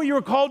all. You know what you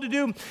were called to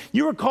do?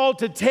 You were called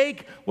to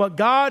take what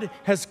God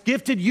has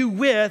gifted you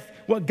with,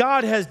 what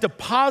God has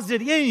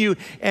deposited in you,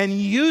 and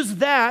use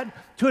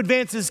that to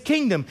advance his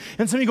kingdom.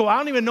 And some of you go, I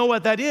don't even know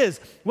what that is.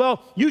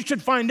 Well, you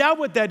should find out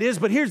what that is,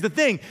 but here's the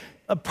thing.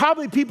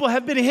 Probably people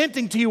have been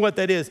hinting to you what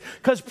that is,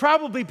 because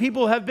probably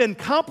people have been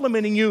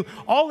complimenting you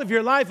all of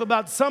your life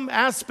about some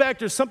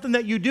aspect or something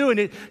that you do, and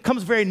it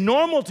comes very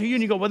normal to you,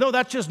 and you go, well, no,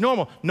 that's just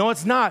normal. No,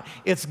 it's not.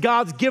 It's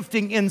God's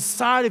gifting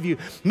inside of you.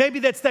 Maybe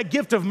that's that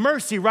gift of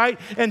mercy, right?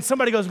 And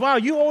somebody goes, wow,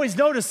 you always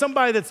notice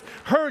somebody that's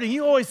hurting.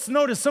 You always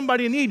notice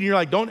somebody in need. And you're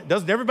like,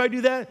 doesn't everybody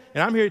do that?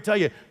 And I'm here to tell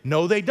you,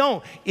 no, they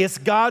don't. It's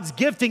God's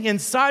gifting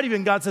inside of you,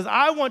 and God says,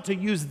 I want to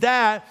use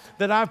that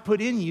I've put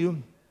in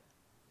you.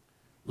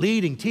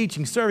 Leading,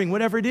 teaching, serving,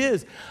 whatever it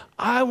is.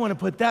 I want to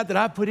put that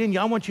I put in you.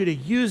 I want you to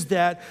use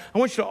that. I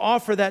want you to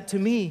offer that to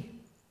me.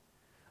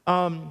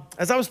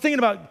 As I was thinking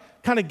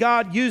about kind of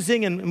God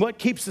using and what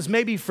keeps us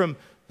maybe from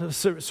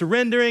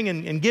surrendering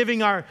and giving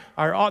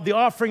the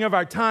offering of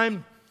our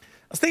time,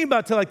 I was thinking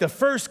about like the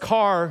first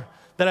car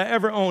that I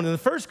ever owned. And the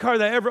first car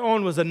that I ever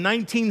owned was a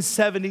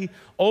 1970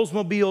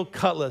 Oldsmobile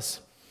Cutlass.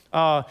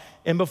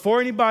 And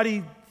before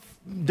anybody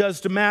does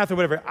the math or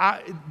whatever,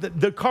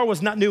 the car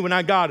was not new when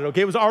I got it,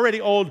 okay? It was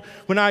already old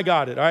when I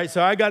got it, all right?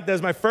 So I got that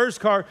as my first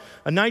car,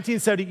 a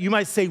 1970. You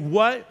might say,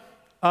 what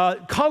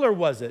color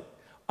was it?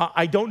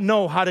 I don't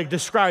know how to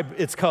describe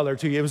its color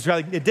to you. It was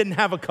like, it didn't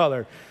have a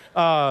color.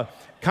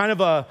 Kind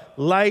of a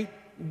light,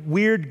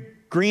 weird,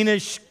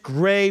 greenish,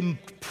 gray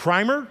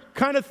primer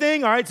kind of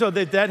thing, all right? So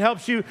that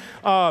helps you.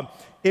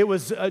 It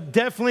was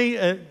definitely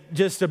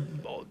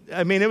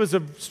it was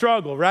a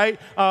struggle, right?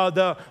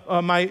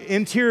 My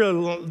interior,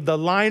 the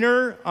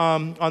liner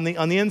on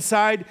the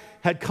inside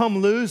had come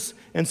loose,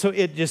 and so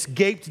it just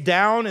gaped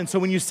down. And so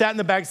when you sat in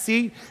the back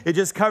seat, it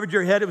just covered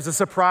your head. It was a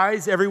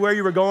surprise everywhere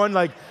you were going.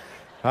 Like,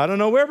 I don't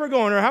know where we're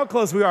going or how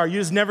close we are. You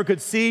just never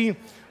could see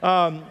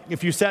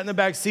if you sat in the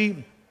back seat.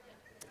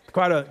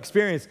 Quite an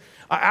experience.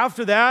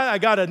 After that, I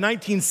got a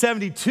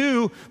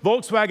 1972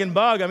 Volkswagen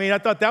Bug. I mean, I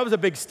thought that was a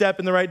big step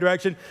in the right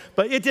direction,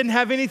 but it didn't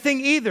have anything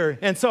either.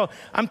 And so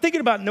I'm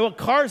thinking about what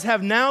cars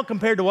have now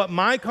compared to what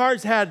my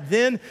cars had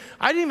then.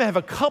 I didn't even have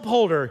a cup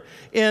holder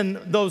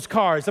in those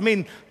cars. I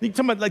mean,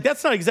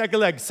 that's not exactly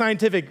like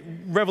scientific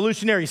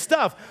revolutionary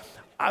stuff.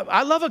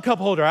 I love a cup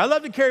holder. I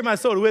love to carry my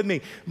soda with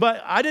me,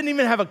 but I didn't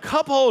even have a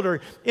cup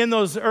holder in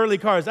those early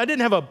cars. I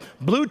didn't have a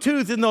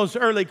Bluetooth in those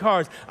early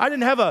cars. I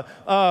didn't have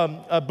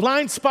a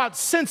blind spot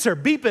sensor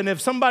beeping if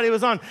somebody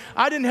was on.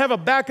 I didn't have a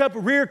backup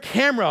rear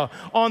camera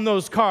on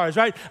those cars,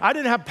 right? I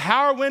didn't have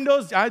power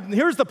windows.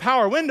 Here's the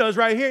power windows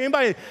right here.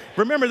 Anybody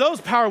remember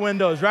those power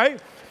windows,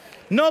 right?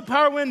 No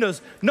power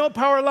windows, no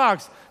power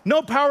locks,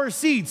 no power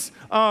seats,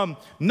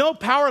 no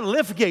power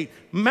liftgate.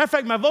 Matter of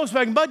fact, my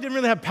Volkswagen Bug didn't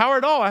really have power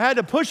at all. I had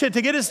to push it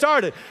to get it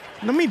started.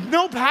 I mean,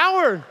 no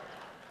power.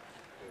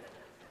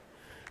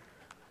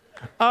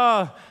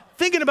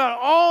 Thinking about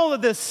all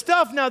of this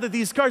stuff now that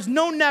these cars,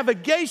 no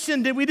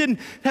navigation, we didn't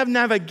have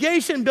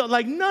navigation built,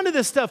 like none of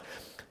this stuff.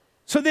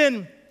 So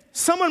then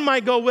someone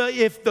might go, well,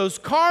 if those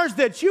cars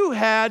that you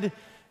had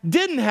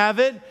didn't have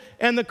it,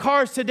 and the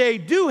cars today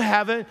do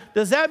have it,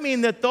 does that mean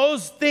that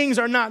those things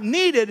are not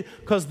needed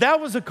because that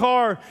was a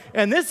car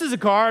and this is a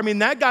car? I mean,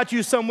 that got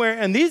you somewhere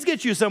and these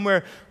get you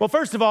somewhere. Well,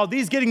 first of all,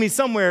 these getting me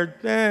somewhere,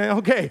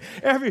 okay.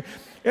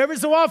 Every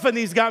so often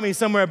these got me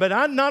somewhere, but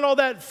I'm not all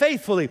that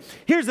faithfully.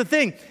 Here's the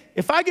thing.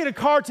 If I get a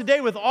car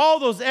today with all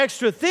those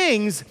extra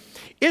things,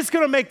 it's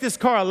going to make this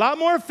car a lot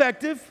more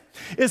effective.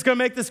 It's going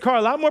to make this car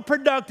a lot more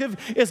productive.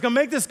 It's going to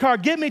make this car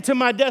get me to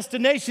my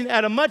destination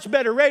at a much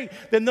better rate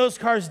than those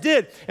cars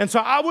did. And so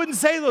I wouldn't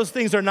say those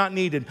things are not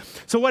needed.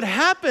 So what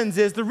happens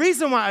is, the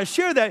reason why I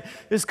share that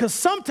is because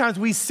sometimes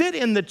we sit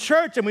in the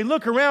church and we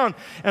look around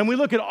and we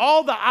look at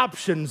all the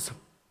options.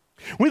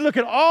 We look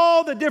at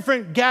all the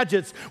different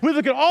gadgets. We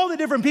look at all the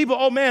different people.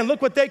 Oh man,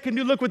 look what they can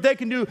do. Look what they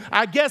can do.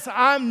 I guess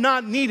I'm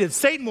not needed.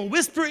 Satan will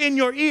whisper in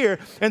your ear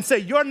and say,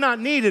 you're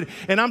not needed.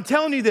 And I'm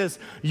telling you this,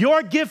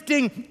 your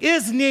gifting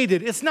is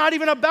needed. It's not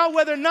even about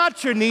whether or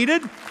not you're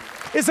needed.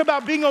 It's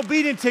about being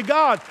obedient to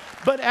God.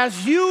 But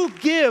as you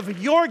give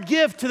your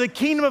gift to the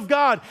kingdom of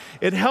God,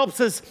 it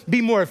helps us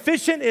be more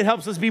efficient. It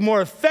helps us be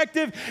more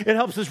effective. It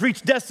helps us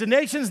reach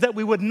destinations that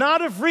we would not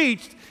have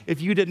reached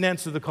if you didn't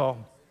answer the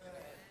call.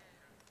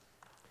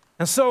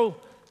 And so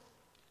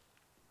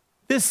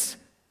this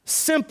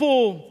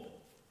simple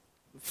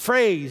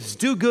phrase,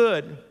 do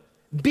good,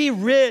 be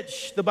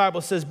rich, the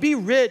Bible says, be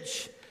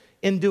rich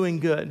in doing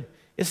good.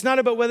 It's not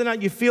about whether or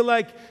not you feel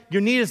like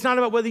you're needed. It's not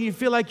about whether you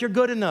feel like you're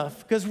good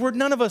enough, because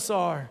none of us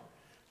are.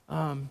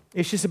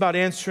 It's just about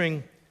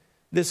answering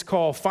this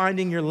call,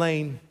 finding your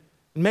lane.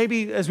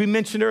 Maybe, as we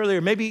mentioned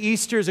earlier, maybe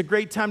Easter is a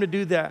great time to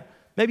do that.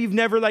 Maybe you've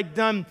never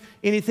done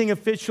anything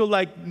official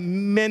like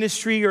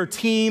ministry or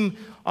team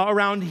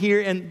around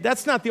here, and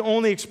that's not the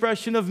only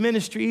expression of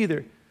ministry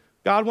either.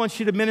 God wants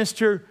you to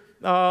minister,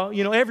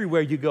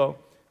 everywhere you go.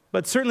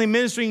 But certainly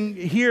ministering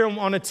here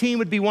on a team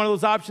would be one of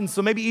those options.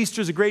 So maybe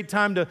Easter is a great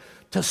time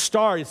to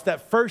start. It's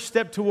that first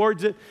step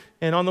towards it,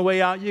 and on the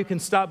way out, you can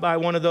stop by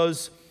one of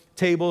those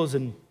tables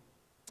and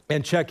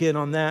check in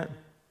on that.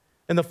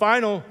 And the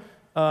final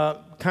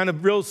kind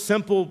of real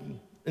simple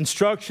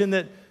instruction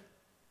that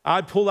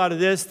I'd pull out of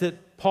this,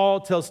 that Paul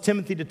tells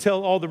Timothy to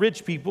tell all the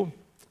rich people,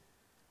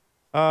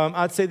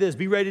 I'd say this: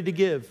 be ready to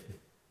give.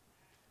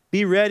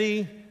 Be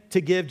ready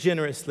to give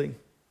generously.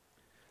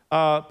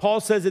 Paul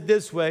says it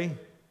this way. He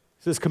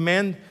says,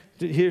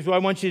 here's what I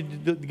want you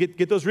to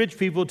get those rich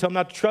people, tell them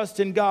not to trust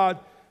in God,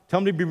 tell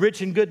them to be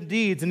rich in good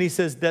deeds. And he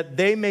says that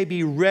they may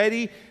be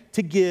ready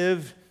to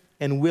give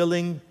and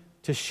willing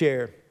to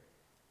share.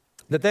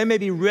 That they may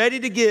be ready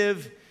to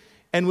give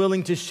and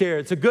willing to share.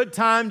 It's a good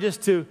time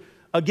just to,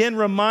 again,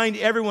 remind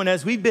everyone,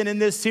 as we've been in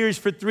this series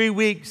for 3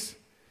 weeks,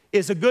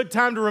 it's a good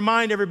time to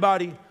remind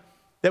everybody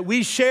that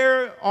we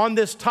share on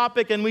this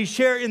topic and we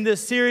share in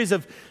this series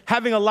of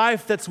having a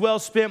life that's well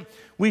spent.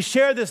 We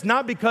share this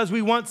not because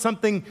we want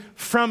something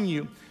from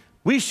you.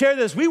 We share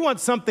this, we want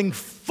something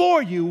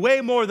for you way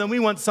more than we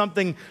want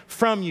something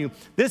from you.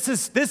 This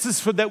is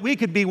for that we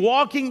could be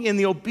walking in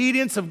the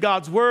obedience of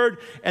God's word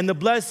and the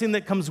blessing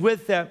that comes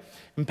with that.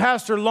 And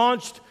Pastor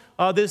launched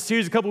this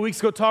series a couple weeks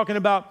ago talking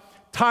about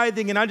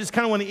tithing, and I just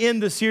kind of want to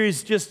end the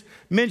series just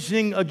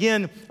mentioning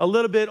again a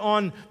little bit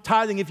on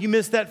tithing. If you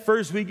missed that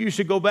first week, you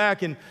should go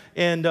back and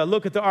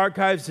look at the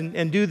archives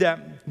and do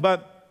that.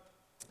 But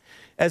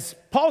as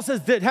Paul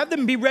says, that have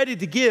them be ready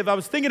to give. I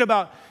was thinking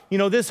about,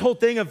 this whole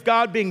thing of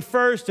God being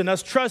first and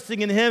us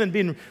trusting in him and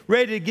being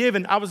ready to give.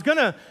 And I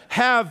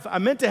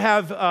meant to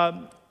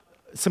have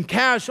some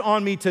cash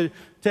on me to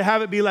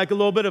have it be like a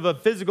little bit of a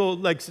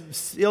physical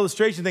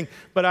illustration thing,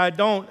 but I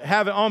don't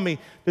have it on me.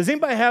 Does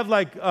anybody have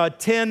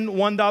 10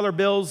 $1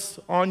 bills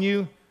on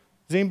you?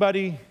 Does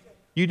anybody?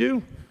 You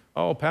do?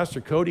 Oh, Pastor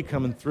Cody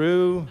coming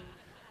through.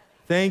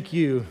 Thank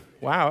you.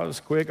 Wow, that was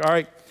quick. All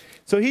right.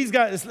 So he's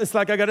got, it's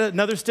like I got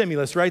another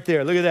stimulus right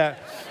there. Look at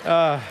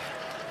that.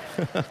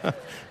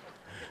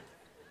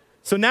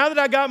 So now that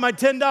I got my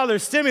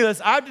 $10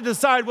 stimulus, I have to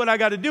decide what I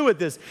got to do with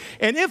this.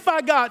 And if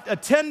I got a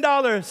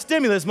 $10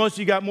 stimulus, most of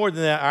you got more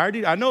than that.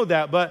 I know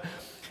that. But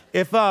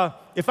if I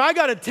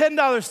got a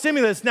 $10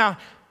 stimulus, now, a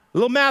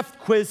little math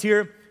quiz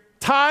here.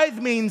 Tithe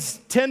means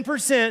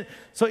 10%.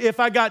 So if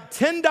I got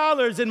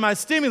 $10 in my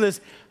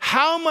stimulus,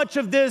 how much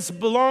of this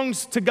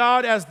belongs to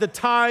God as the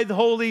tithe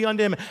holy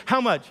unto him? How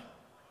much?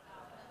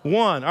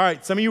 1. All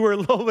right, some of you were a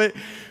little bit,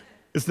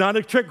 it's not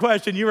a trick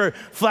question. You were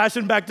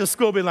flashing back to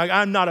school being like,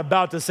 I'm not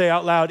about to say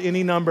out loud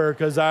any number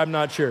because I'm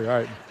not sure. All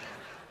right.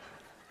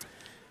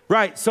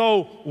 Right,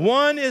 so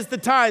 1 is the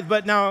tithe,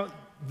 but now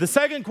the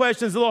second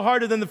question is a little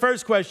harder than the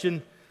first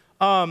question.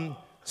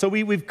 So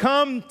we've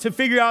come to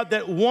figure out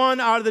that 1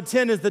 out of the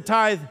 10 is the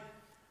tithe.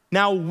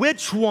 Now,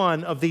 which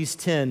one of these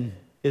 10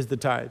 is the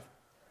tithe?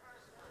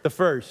 The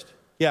first,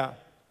 yeah.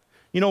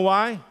 You know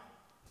why?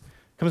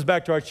 Comes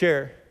back to our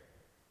chair.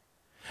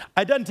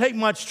 It doesn't take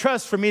much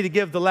trust for me to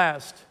give the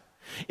last.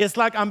 It's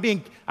like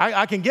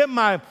I can get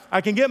my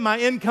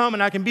income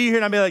and I can be here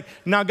and I'll be like,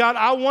 now God,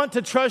 I want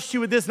to trust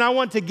you with this and I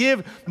want to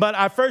give, but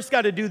I first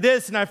got to do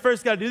this and I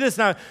first got to do this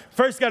and I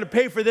first got to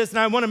pay for this and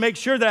I want to make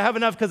sure that I have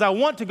enough because I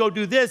want to go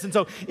do this. And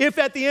so if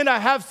at the end I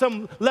have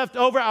some left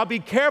over, I'll be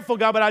careful,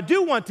 God, but I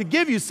do want to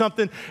give you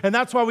something. And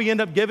that's why we end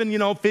up giving,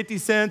 50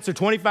 cents or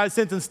 25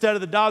 cents instead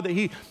of the dollar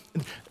that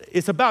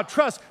it's about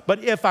trust.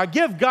 But if I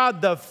give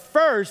God the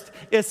first,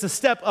 it's a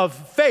step of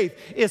faith.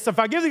 It's if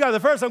I give God the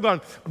first, I'm going,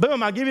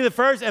 boom, I give you the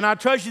first, and I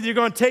trust you that you're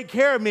going to take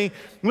care of me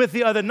with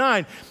the other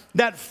 9.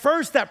 That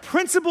first, that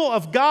principle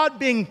of God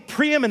being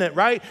preeminent,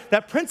 right?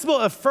 That principle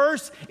of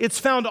first, it's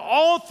found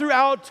all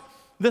throughout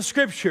the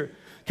scripture.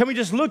 Can we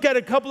just look at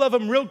a couple of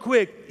them real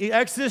quick?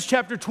 Exodus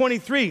chapter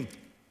 23,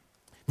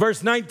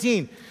 verse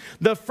 19.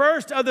 The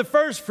first of the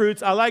first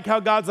fruits, I like how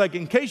God's like,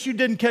 in case you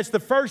didn't catch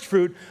the first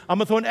fruit, I'm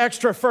going to throw an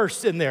extra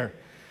first in there.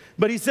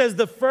 But he says,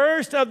 the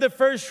first of the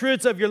first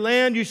fruits of your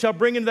land you shall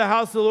bring into the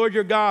house of the Lord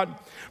your God.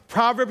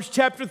 Proverbs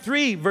chapter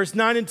 3, verse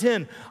 9 and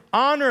 10.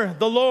 Honor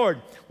the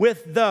Lord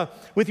with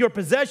your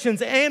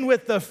possessions and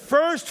with the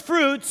first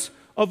fruits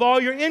of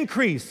all your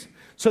increase,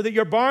 so that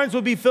your barns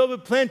will be filled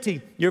with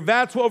plenty. Your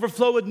vats will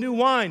overflow with new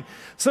wine.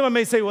 Someone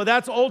may say, well,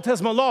 that's Old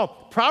Testament law.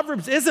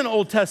 Proverbs isn't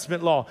Old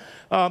Testament law.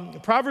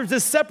 Proverbs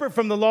is separate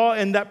from the law,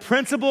 and that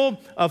principle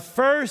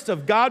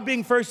of God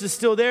being first is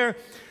still there.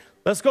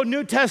 Let's go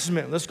New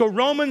Testament. Let's go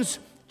Romans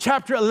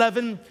chapter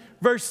 11,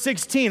 verse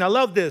 16. I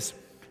love this.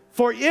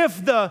 For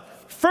if the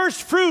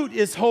first fruit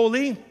is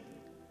holy,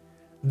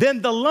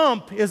 then the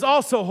lump is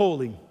also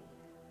holy.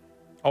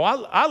 Oh,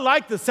 I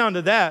like the sound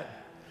of that.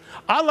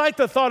 I like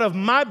the thought of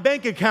my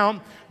bank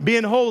account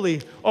being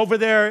holy over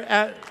there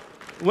at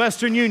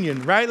Western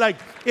Union, right? Like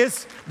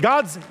it's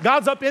God's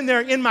up in there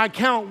in my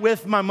account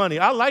with my money.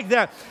 I like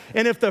that.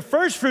 And if the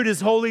first fruit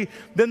is holy,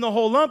 then the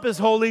whole lump is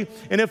holy.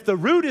 And if the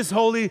root is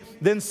holy,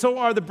 then so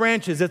are the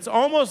branches. It's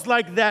almost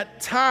like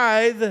that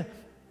tithe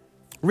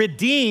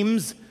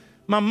redeems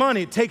my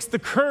money. It takes the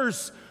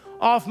curse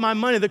off my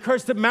money. The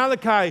curse that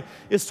Malachi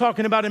is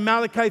talking about in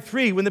Malachi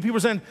 3, when the people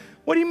are saying,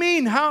 what do you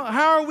mean? How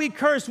are we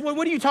cursed? What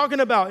are you talking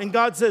about? And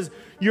God says,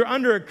 you're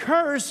under a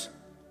curse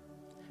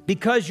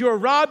because you're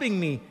robbing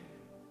me.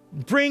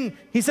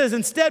 He says,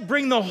 instead,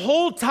 bring the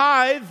whole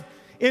tithe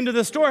into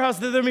the storehouse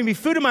that there may be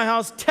food in my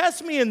house.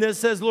 Test me in this,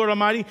 says Lord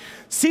Almighty.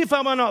 See if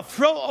I will not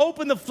throw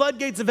open the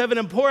floodgates of heaven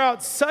and pour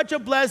out such a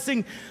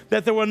blessing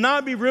that there will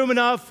not be room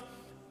enough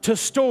to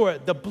store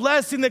it. The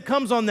blessing that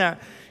comes on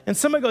that. And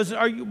somebody goes,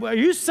 are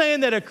you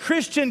saying that a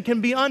Christian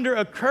can be under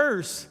a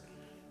curse?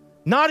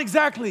 Not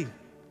exactly,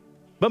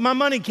 but my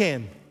money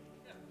can.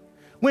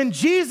 When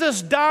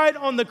Jesus died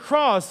on the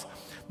cross,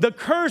 the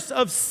curse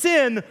of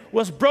sin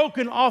was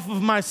broken off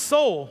of my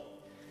soul.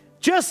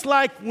 Just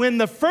like when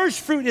the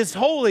first fruit is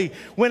holy,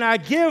 when I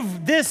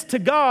give this to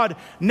God,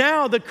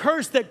 now the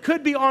curse that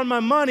could be on my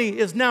money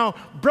is now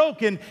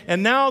broken,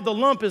 and now the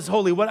lump is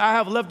holy. What I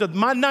have left of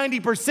my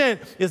 90%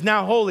 is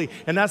now holy,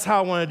 and that's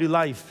how I want to do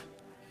life.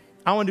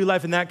 I want to do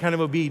life in that kind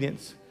of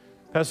obedience.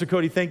 Pastor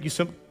Cody, thank you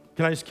so much.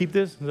 Can I just keep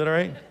this? Is that all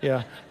right?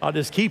 Yeah, I'll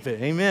just keep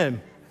it. Amen.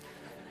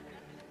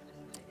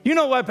 You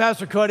know why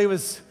Pastor Cody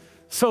was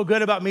so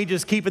good about me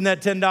just keeping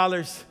that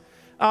 $10?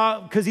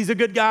 Because he's a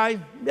good guy?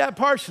 Yeah,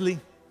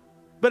 partially.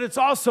 But it's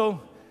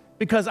also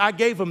because I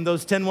gave him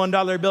those 10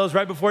 $1 bills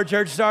right before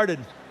church started.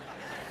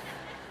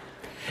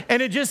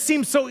 And it just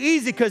seemed so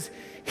easy because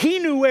he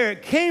knew where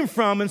it came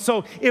from. And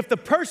so if the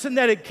person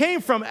that it came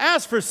from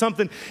asked for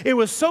something, it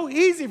was so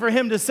easy for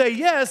him to say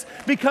yes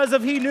because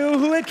he knew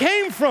who it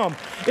came from.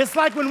 It's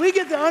like when we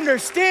get the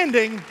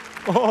understanding,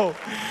 that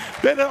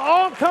it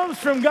all comes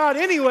from God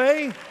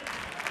anyway,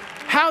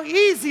 how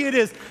easy it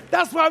is.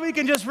 That's why we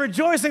can just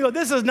rejoice and go,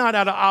 this is not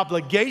out of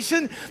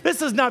obligation.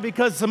 This is not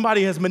because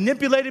somebody has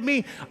manipulated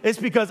me. It's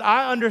because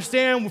I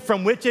understand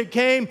from which it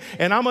came,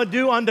 and I'm going to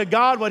do unto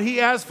God what he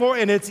asked for,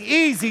 and it's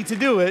easy to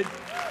do it.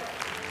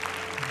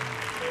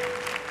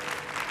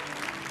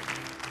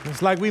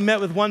 It's like we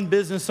met with one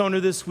business owner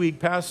this week,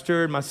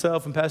 Pastor,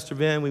 myself, and Pastor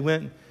Ben. We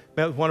met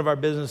with one of our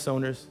business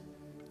owners.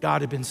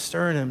 God had been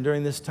stirring him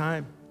during this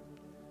time.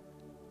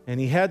 And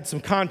he had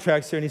some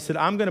contracts here, and he said,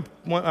 I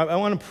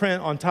want to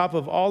print on top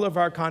of all of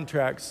our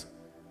contracts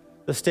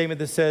the statement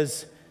that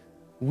says,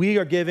 we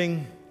are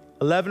giving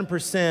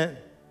 11%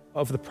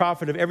 of the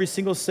profit of every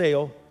single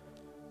sale.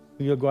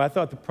 And you'll go, I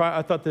thought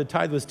the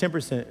tithe was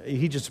 10%.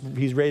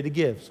 He's ready to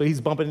give. So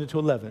he's bumping it to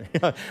 11.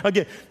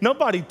 Again,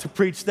 nobody to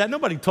preach that.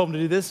 Nobody told him to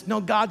do this.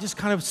 No, God just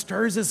kind of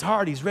stirs his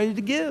heart. He's ready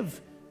to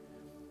give.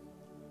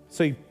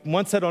 So he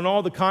wants that on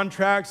all the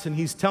contracts, and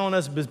he's telling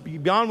us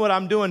beyond what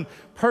I'm doing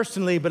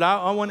personally, but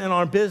I want in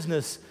our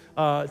business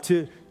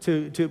to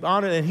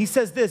honor. And he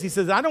says this, he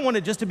says, I don't want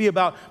it just to be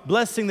about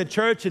blessing the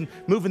church and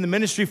moving the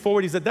ministry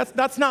forward. He said,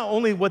 that's not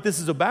only what this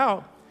is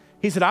about.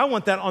 He said, I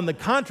want that on the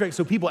contract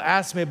so people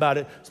ask me about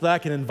it so that I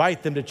can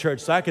invite them to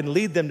church, so I can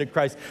lead them to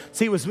Christ.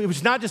 See, it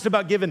was not just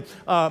about giving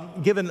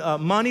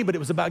money, but it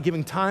was about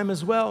giving time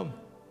as well.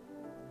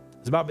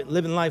 It's about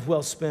living life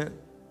well spent.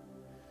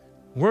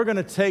 We're going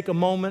to take a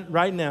moment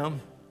right now,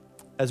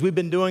 as we've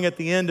been doing at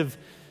the end of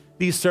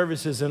these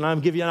services, and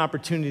I'm giving you an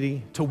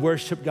opportunity to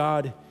worship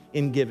God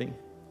in giving.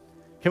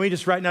 Can we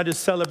just right now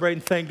just celebrate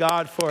and thank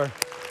God for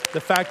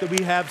the fact that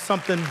we have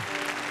something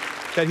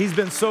that he's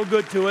been so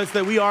good to us,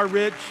 that we are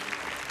rich.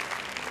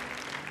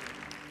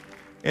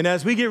 And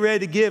as we get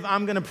ready to give,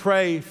 I'm going to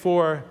pray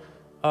for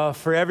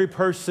every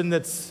person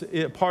that's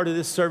part of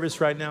this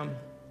service right now.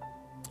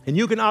 And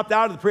you can opt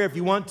out of the prayer if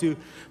you want to,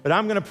 but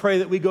I'm going to pray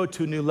that we go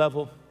to a new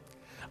level.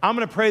 I'm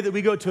going to pray that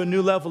we go to a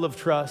new level of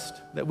trust,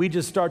 that we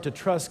just start to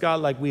trust God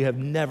like we have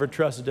never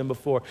trusted him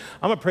before.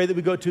 I'm going to pray that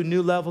we go to a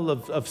new level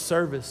of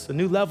service, a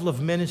new level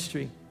of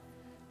ministry,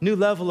 a new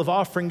level of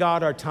offering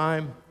God our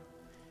time.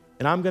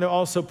 And I'm going to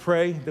also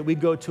pray that we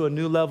go to a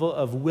new level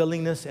of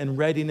willingness and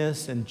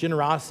readiness and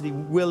generosity,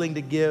 willing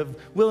to give,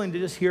 willing to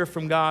just hear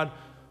from God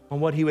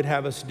on what he would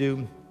have us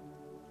do.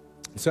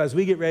 So as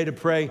we get ready to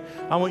pray,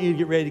 I want you to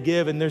get ready to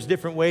give, and there's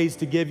different ways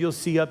to give. You'll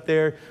see up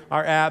there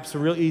our apps, a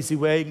real easy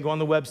way. You can go on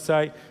the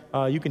website.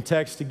 You can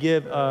text to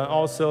give.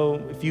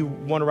 Also, if you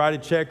want to write a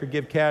check or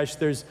give cash,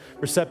 there's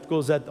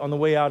receptacles on the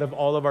way out of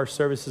all of our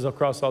services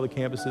across all the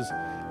campuses.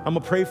 I'm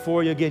going to pray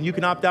for you. Again, you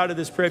can opt out of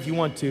this prayer if you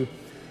want to.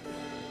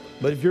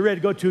 But if you're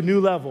ready to go to a new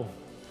level,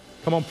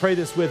 come on, pray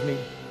this with me.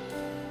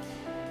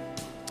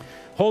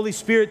 Holy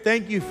Spirit,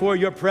 thank you for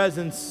your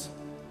presence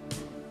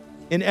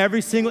in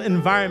every single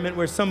environment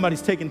where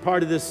somebody's taking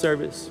part of this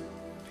service.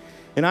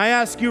 And I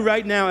ask you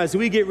right now, as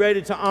we get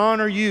ready to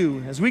honor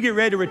you, as we get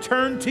ready to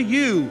return to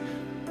you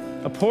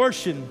a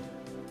portion,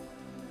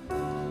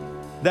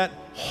 that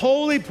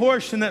holy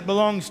portion that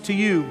belongs to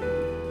you,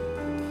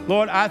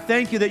 Lord, I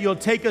thank you that you'll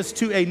take us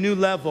to a new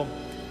level,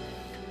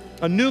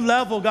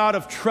 God,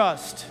 of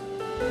trust.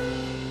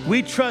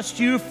 We trust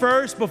you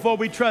first before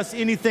we trust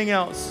anything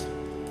else.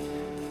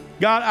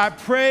 God, I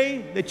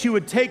pray that you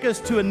would take us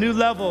to a new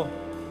level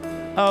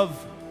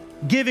of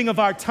giving of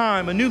our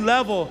time, a new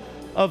level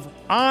of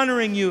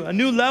honoring you, a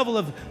new level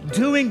of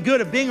doing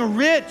good, of being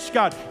rich,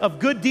 God, of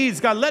good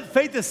deeds. God, let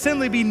Faith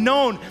Assembly be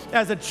known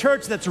as a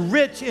church that's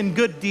rich in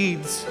good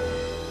deeds.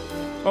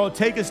 Oh,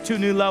 take us to a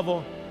new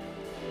level.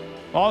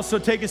 Also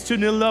take us to a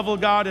new level,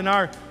 God, in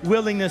our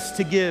willingness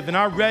to give and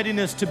our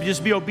readiness to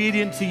just be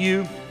obedient to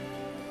you.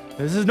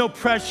 This is no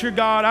pressure,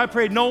 God. I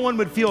pray no one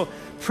would feel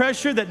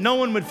pressure, that no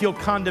one would feel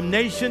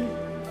condemnation.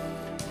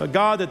 But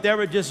God, that there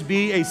would just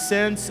be a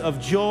sense of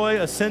joy,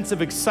 a sense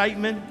of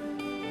excitement,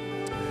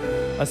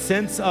 a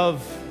sense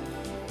of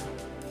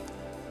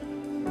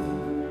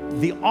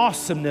the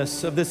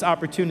awesomeness of this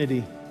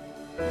opportunity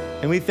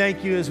And we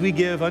thank you as we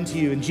give unto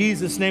you. In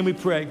Jesus' name we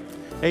pray.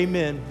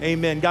 Amen.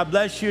 Amen. God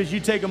bless you as you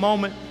take a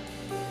moment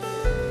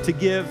to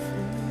give.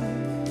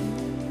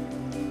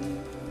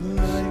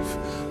 Life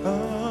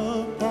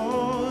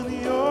upon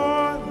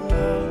your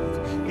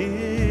love,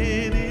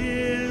 it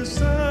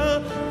is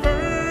a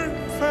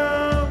firm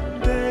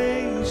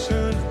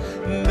foundation,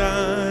 and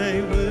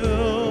I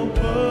will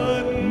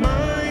put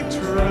my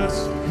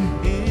trust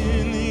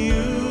in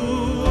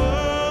you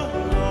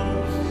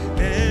alone,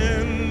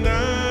 and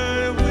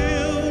I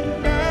will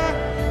not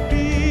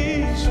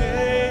be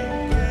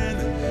shaken.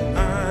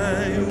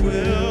 I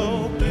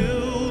will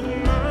build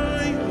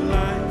my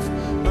life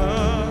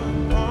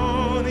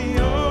upon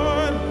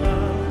your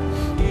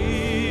love.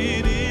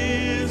 It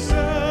is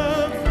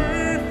a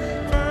firm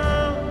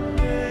foundation.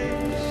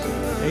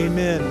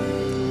 Amen.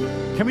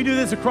 Can we do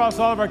this across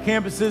all of our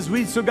campuses?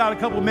 We still got a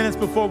couple minutes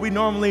before we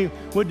normally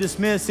would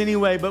dismiss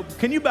anyway, but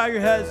can you bow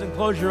your heads and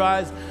close your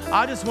eyes?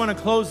 I just want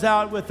to close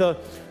out with a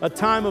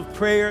time of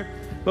prayer,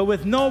 but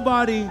with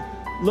nobody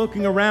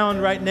looking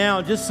around right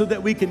now, just so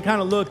that we can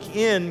kind of look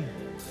in.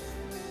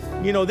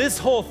 You know, this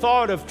whole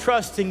thought of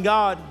trusting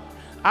God,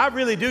 I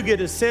really do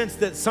get a sense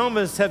that some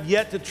of us have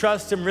yet to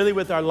trust Him really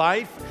with our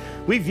life.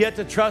 We've yet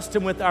to trust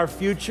Him with our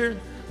future.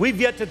 We've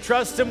yet to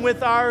trust Him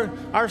with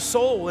our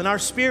soul and our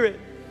spirit.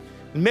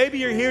 Maybe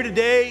you're here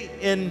today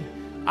and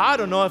I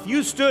don't know, if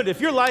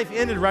your life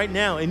ended right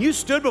now and you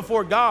stood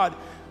before God,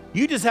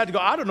 you just had to go,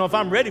 I don't know if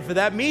I'm ready for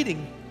that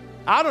meeting.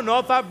 I don't know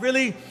if I've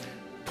really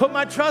put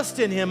my trust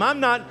in Him.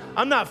 I'm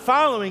not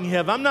following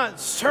Him. I'm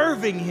not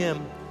serving Him.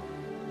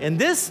 And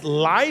this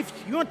life,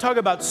 you want to talk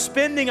about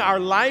spending our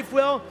life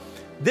well?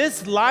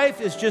 This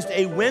life is just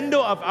a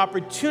window of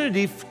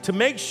opportunity to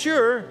make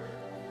sure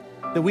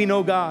that we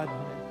know God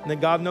and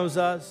that God knows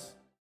us.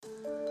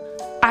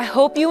 I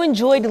hope you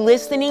enjoyed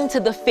listening to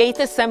the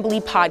Faith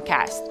Assembly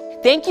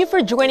podcast. Thank you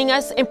for joining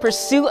us in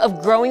pursuit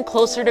of growing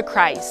closer to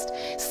Christ.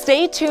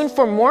 Stay tuned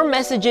for more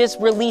messages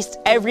released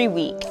every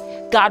week.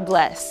 God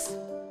bless.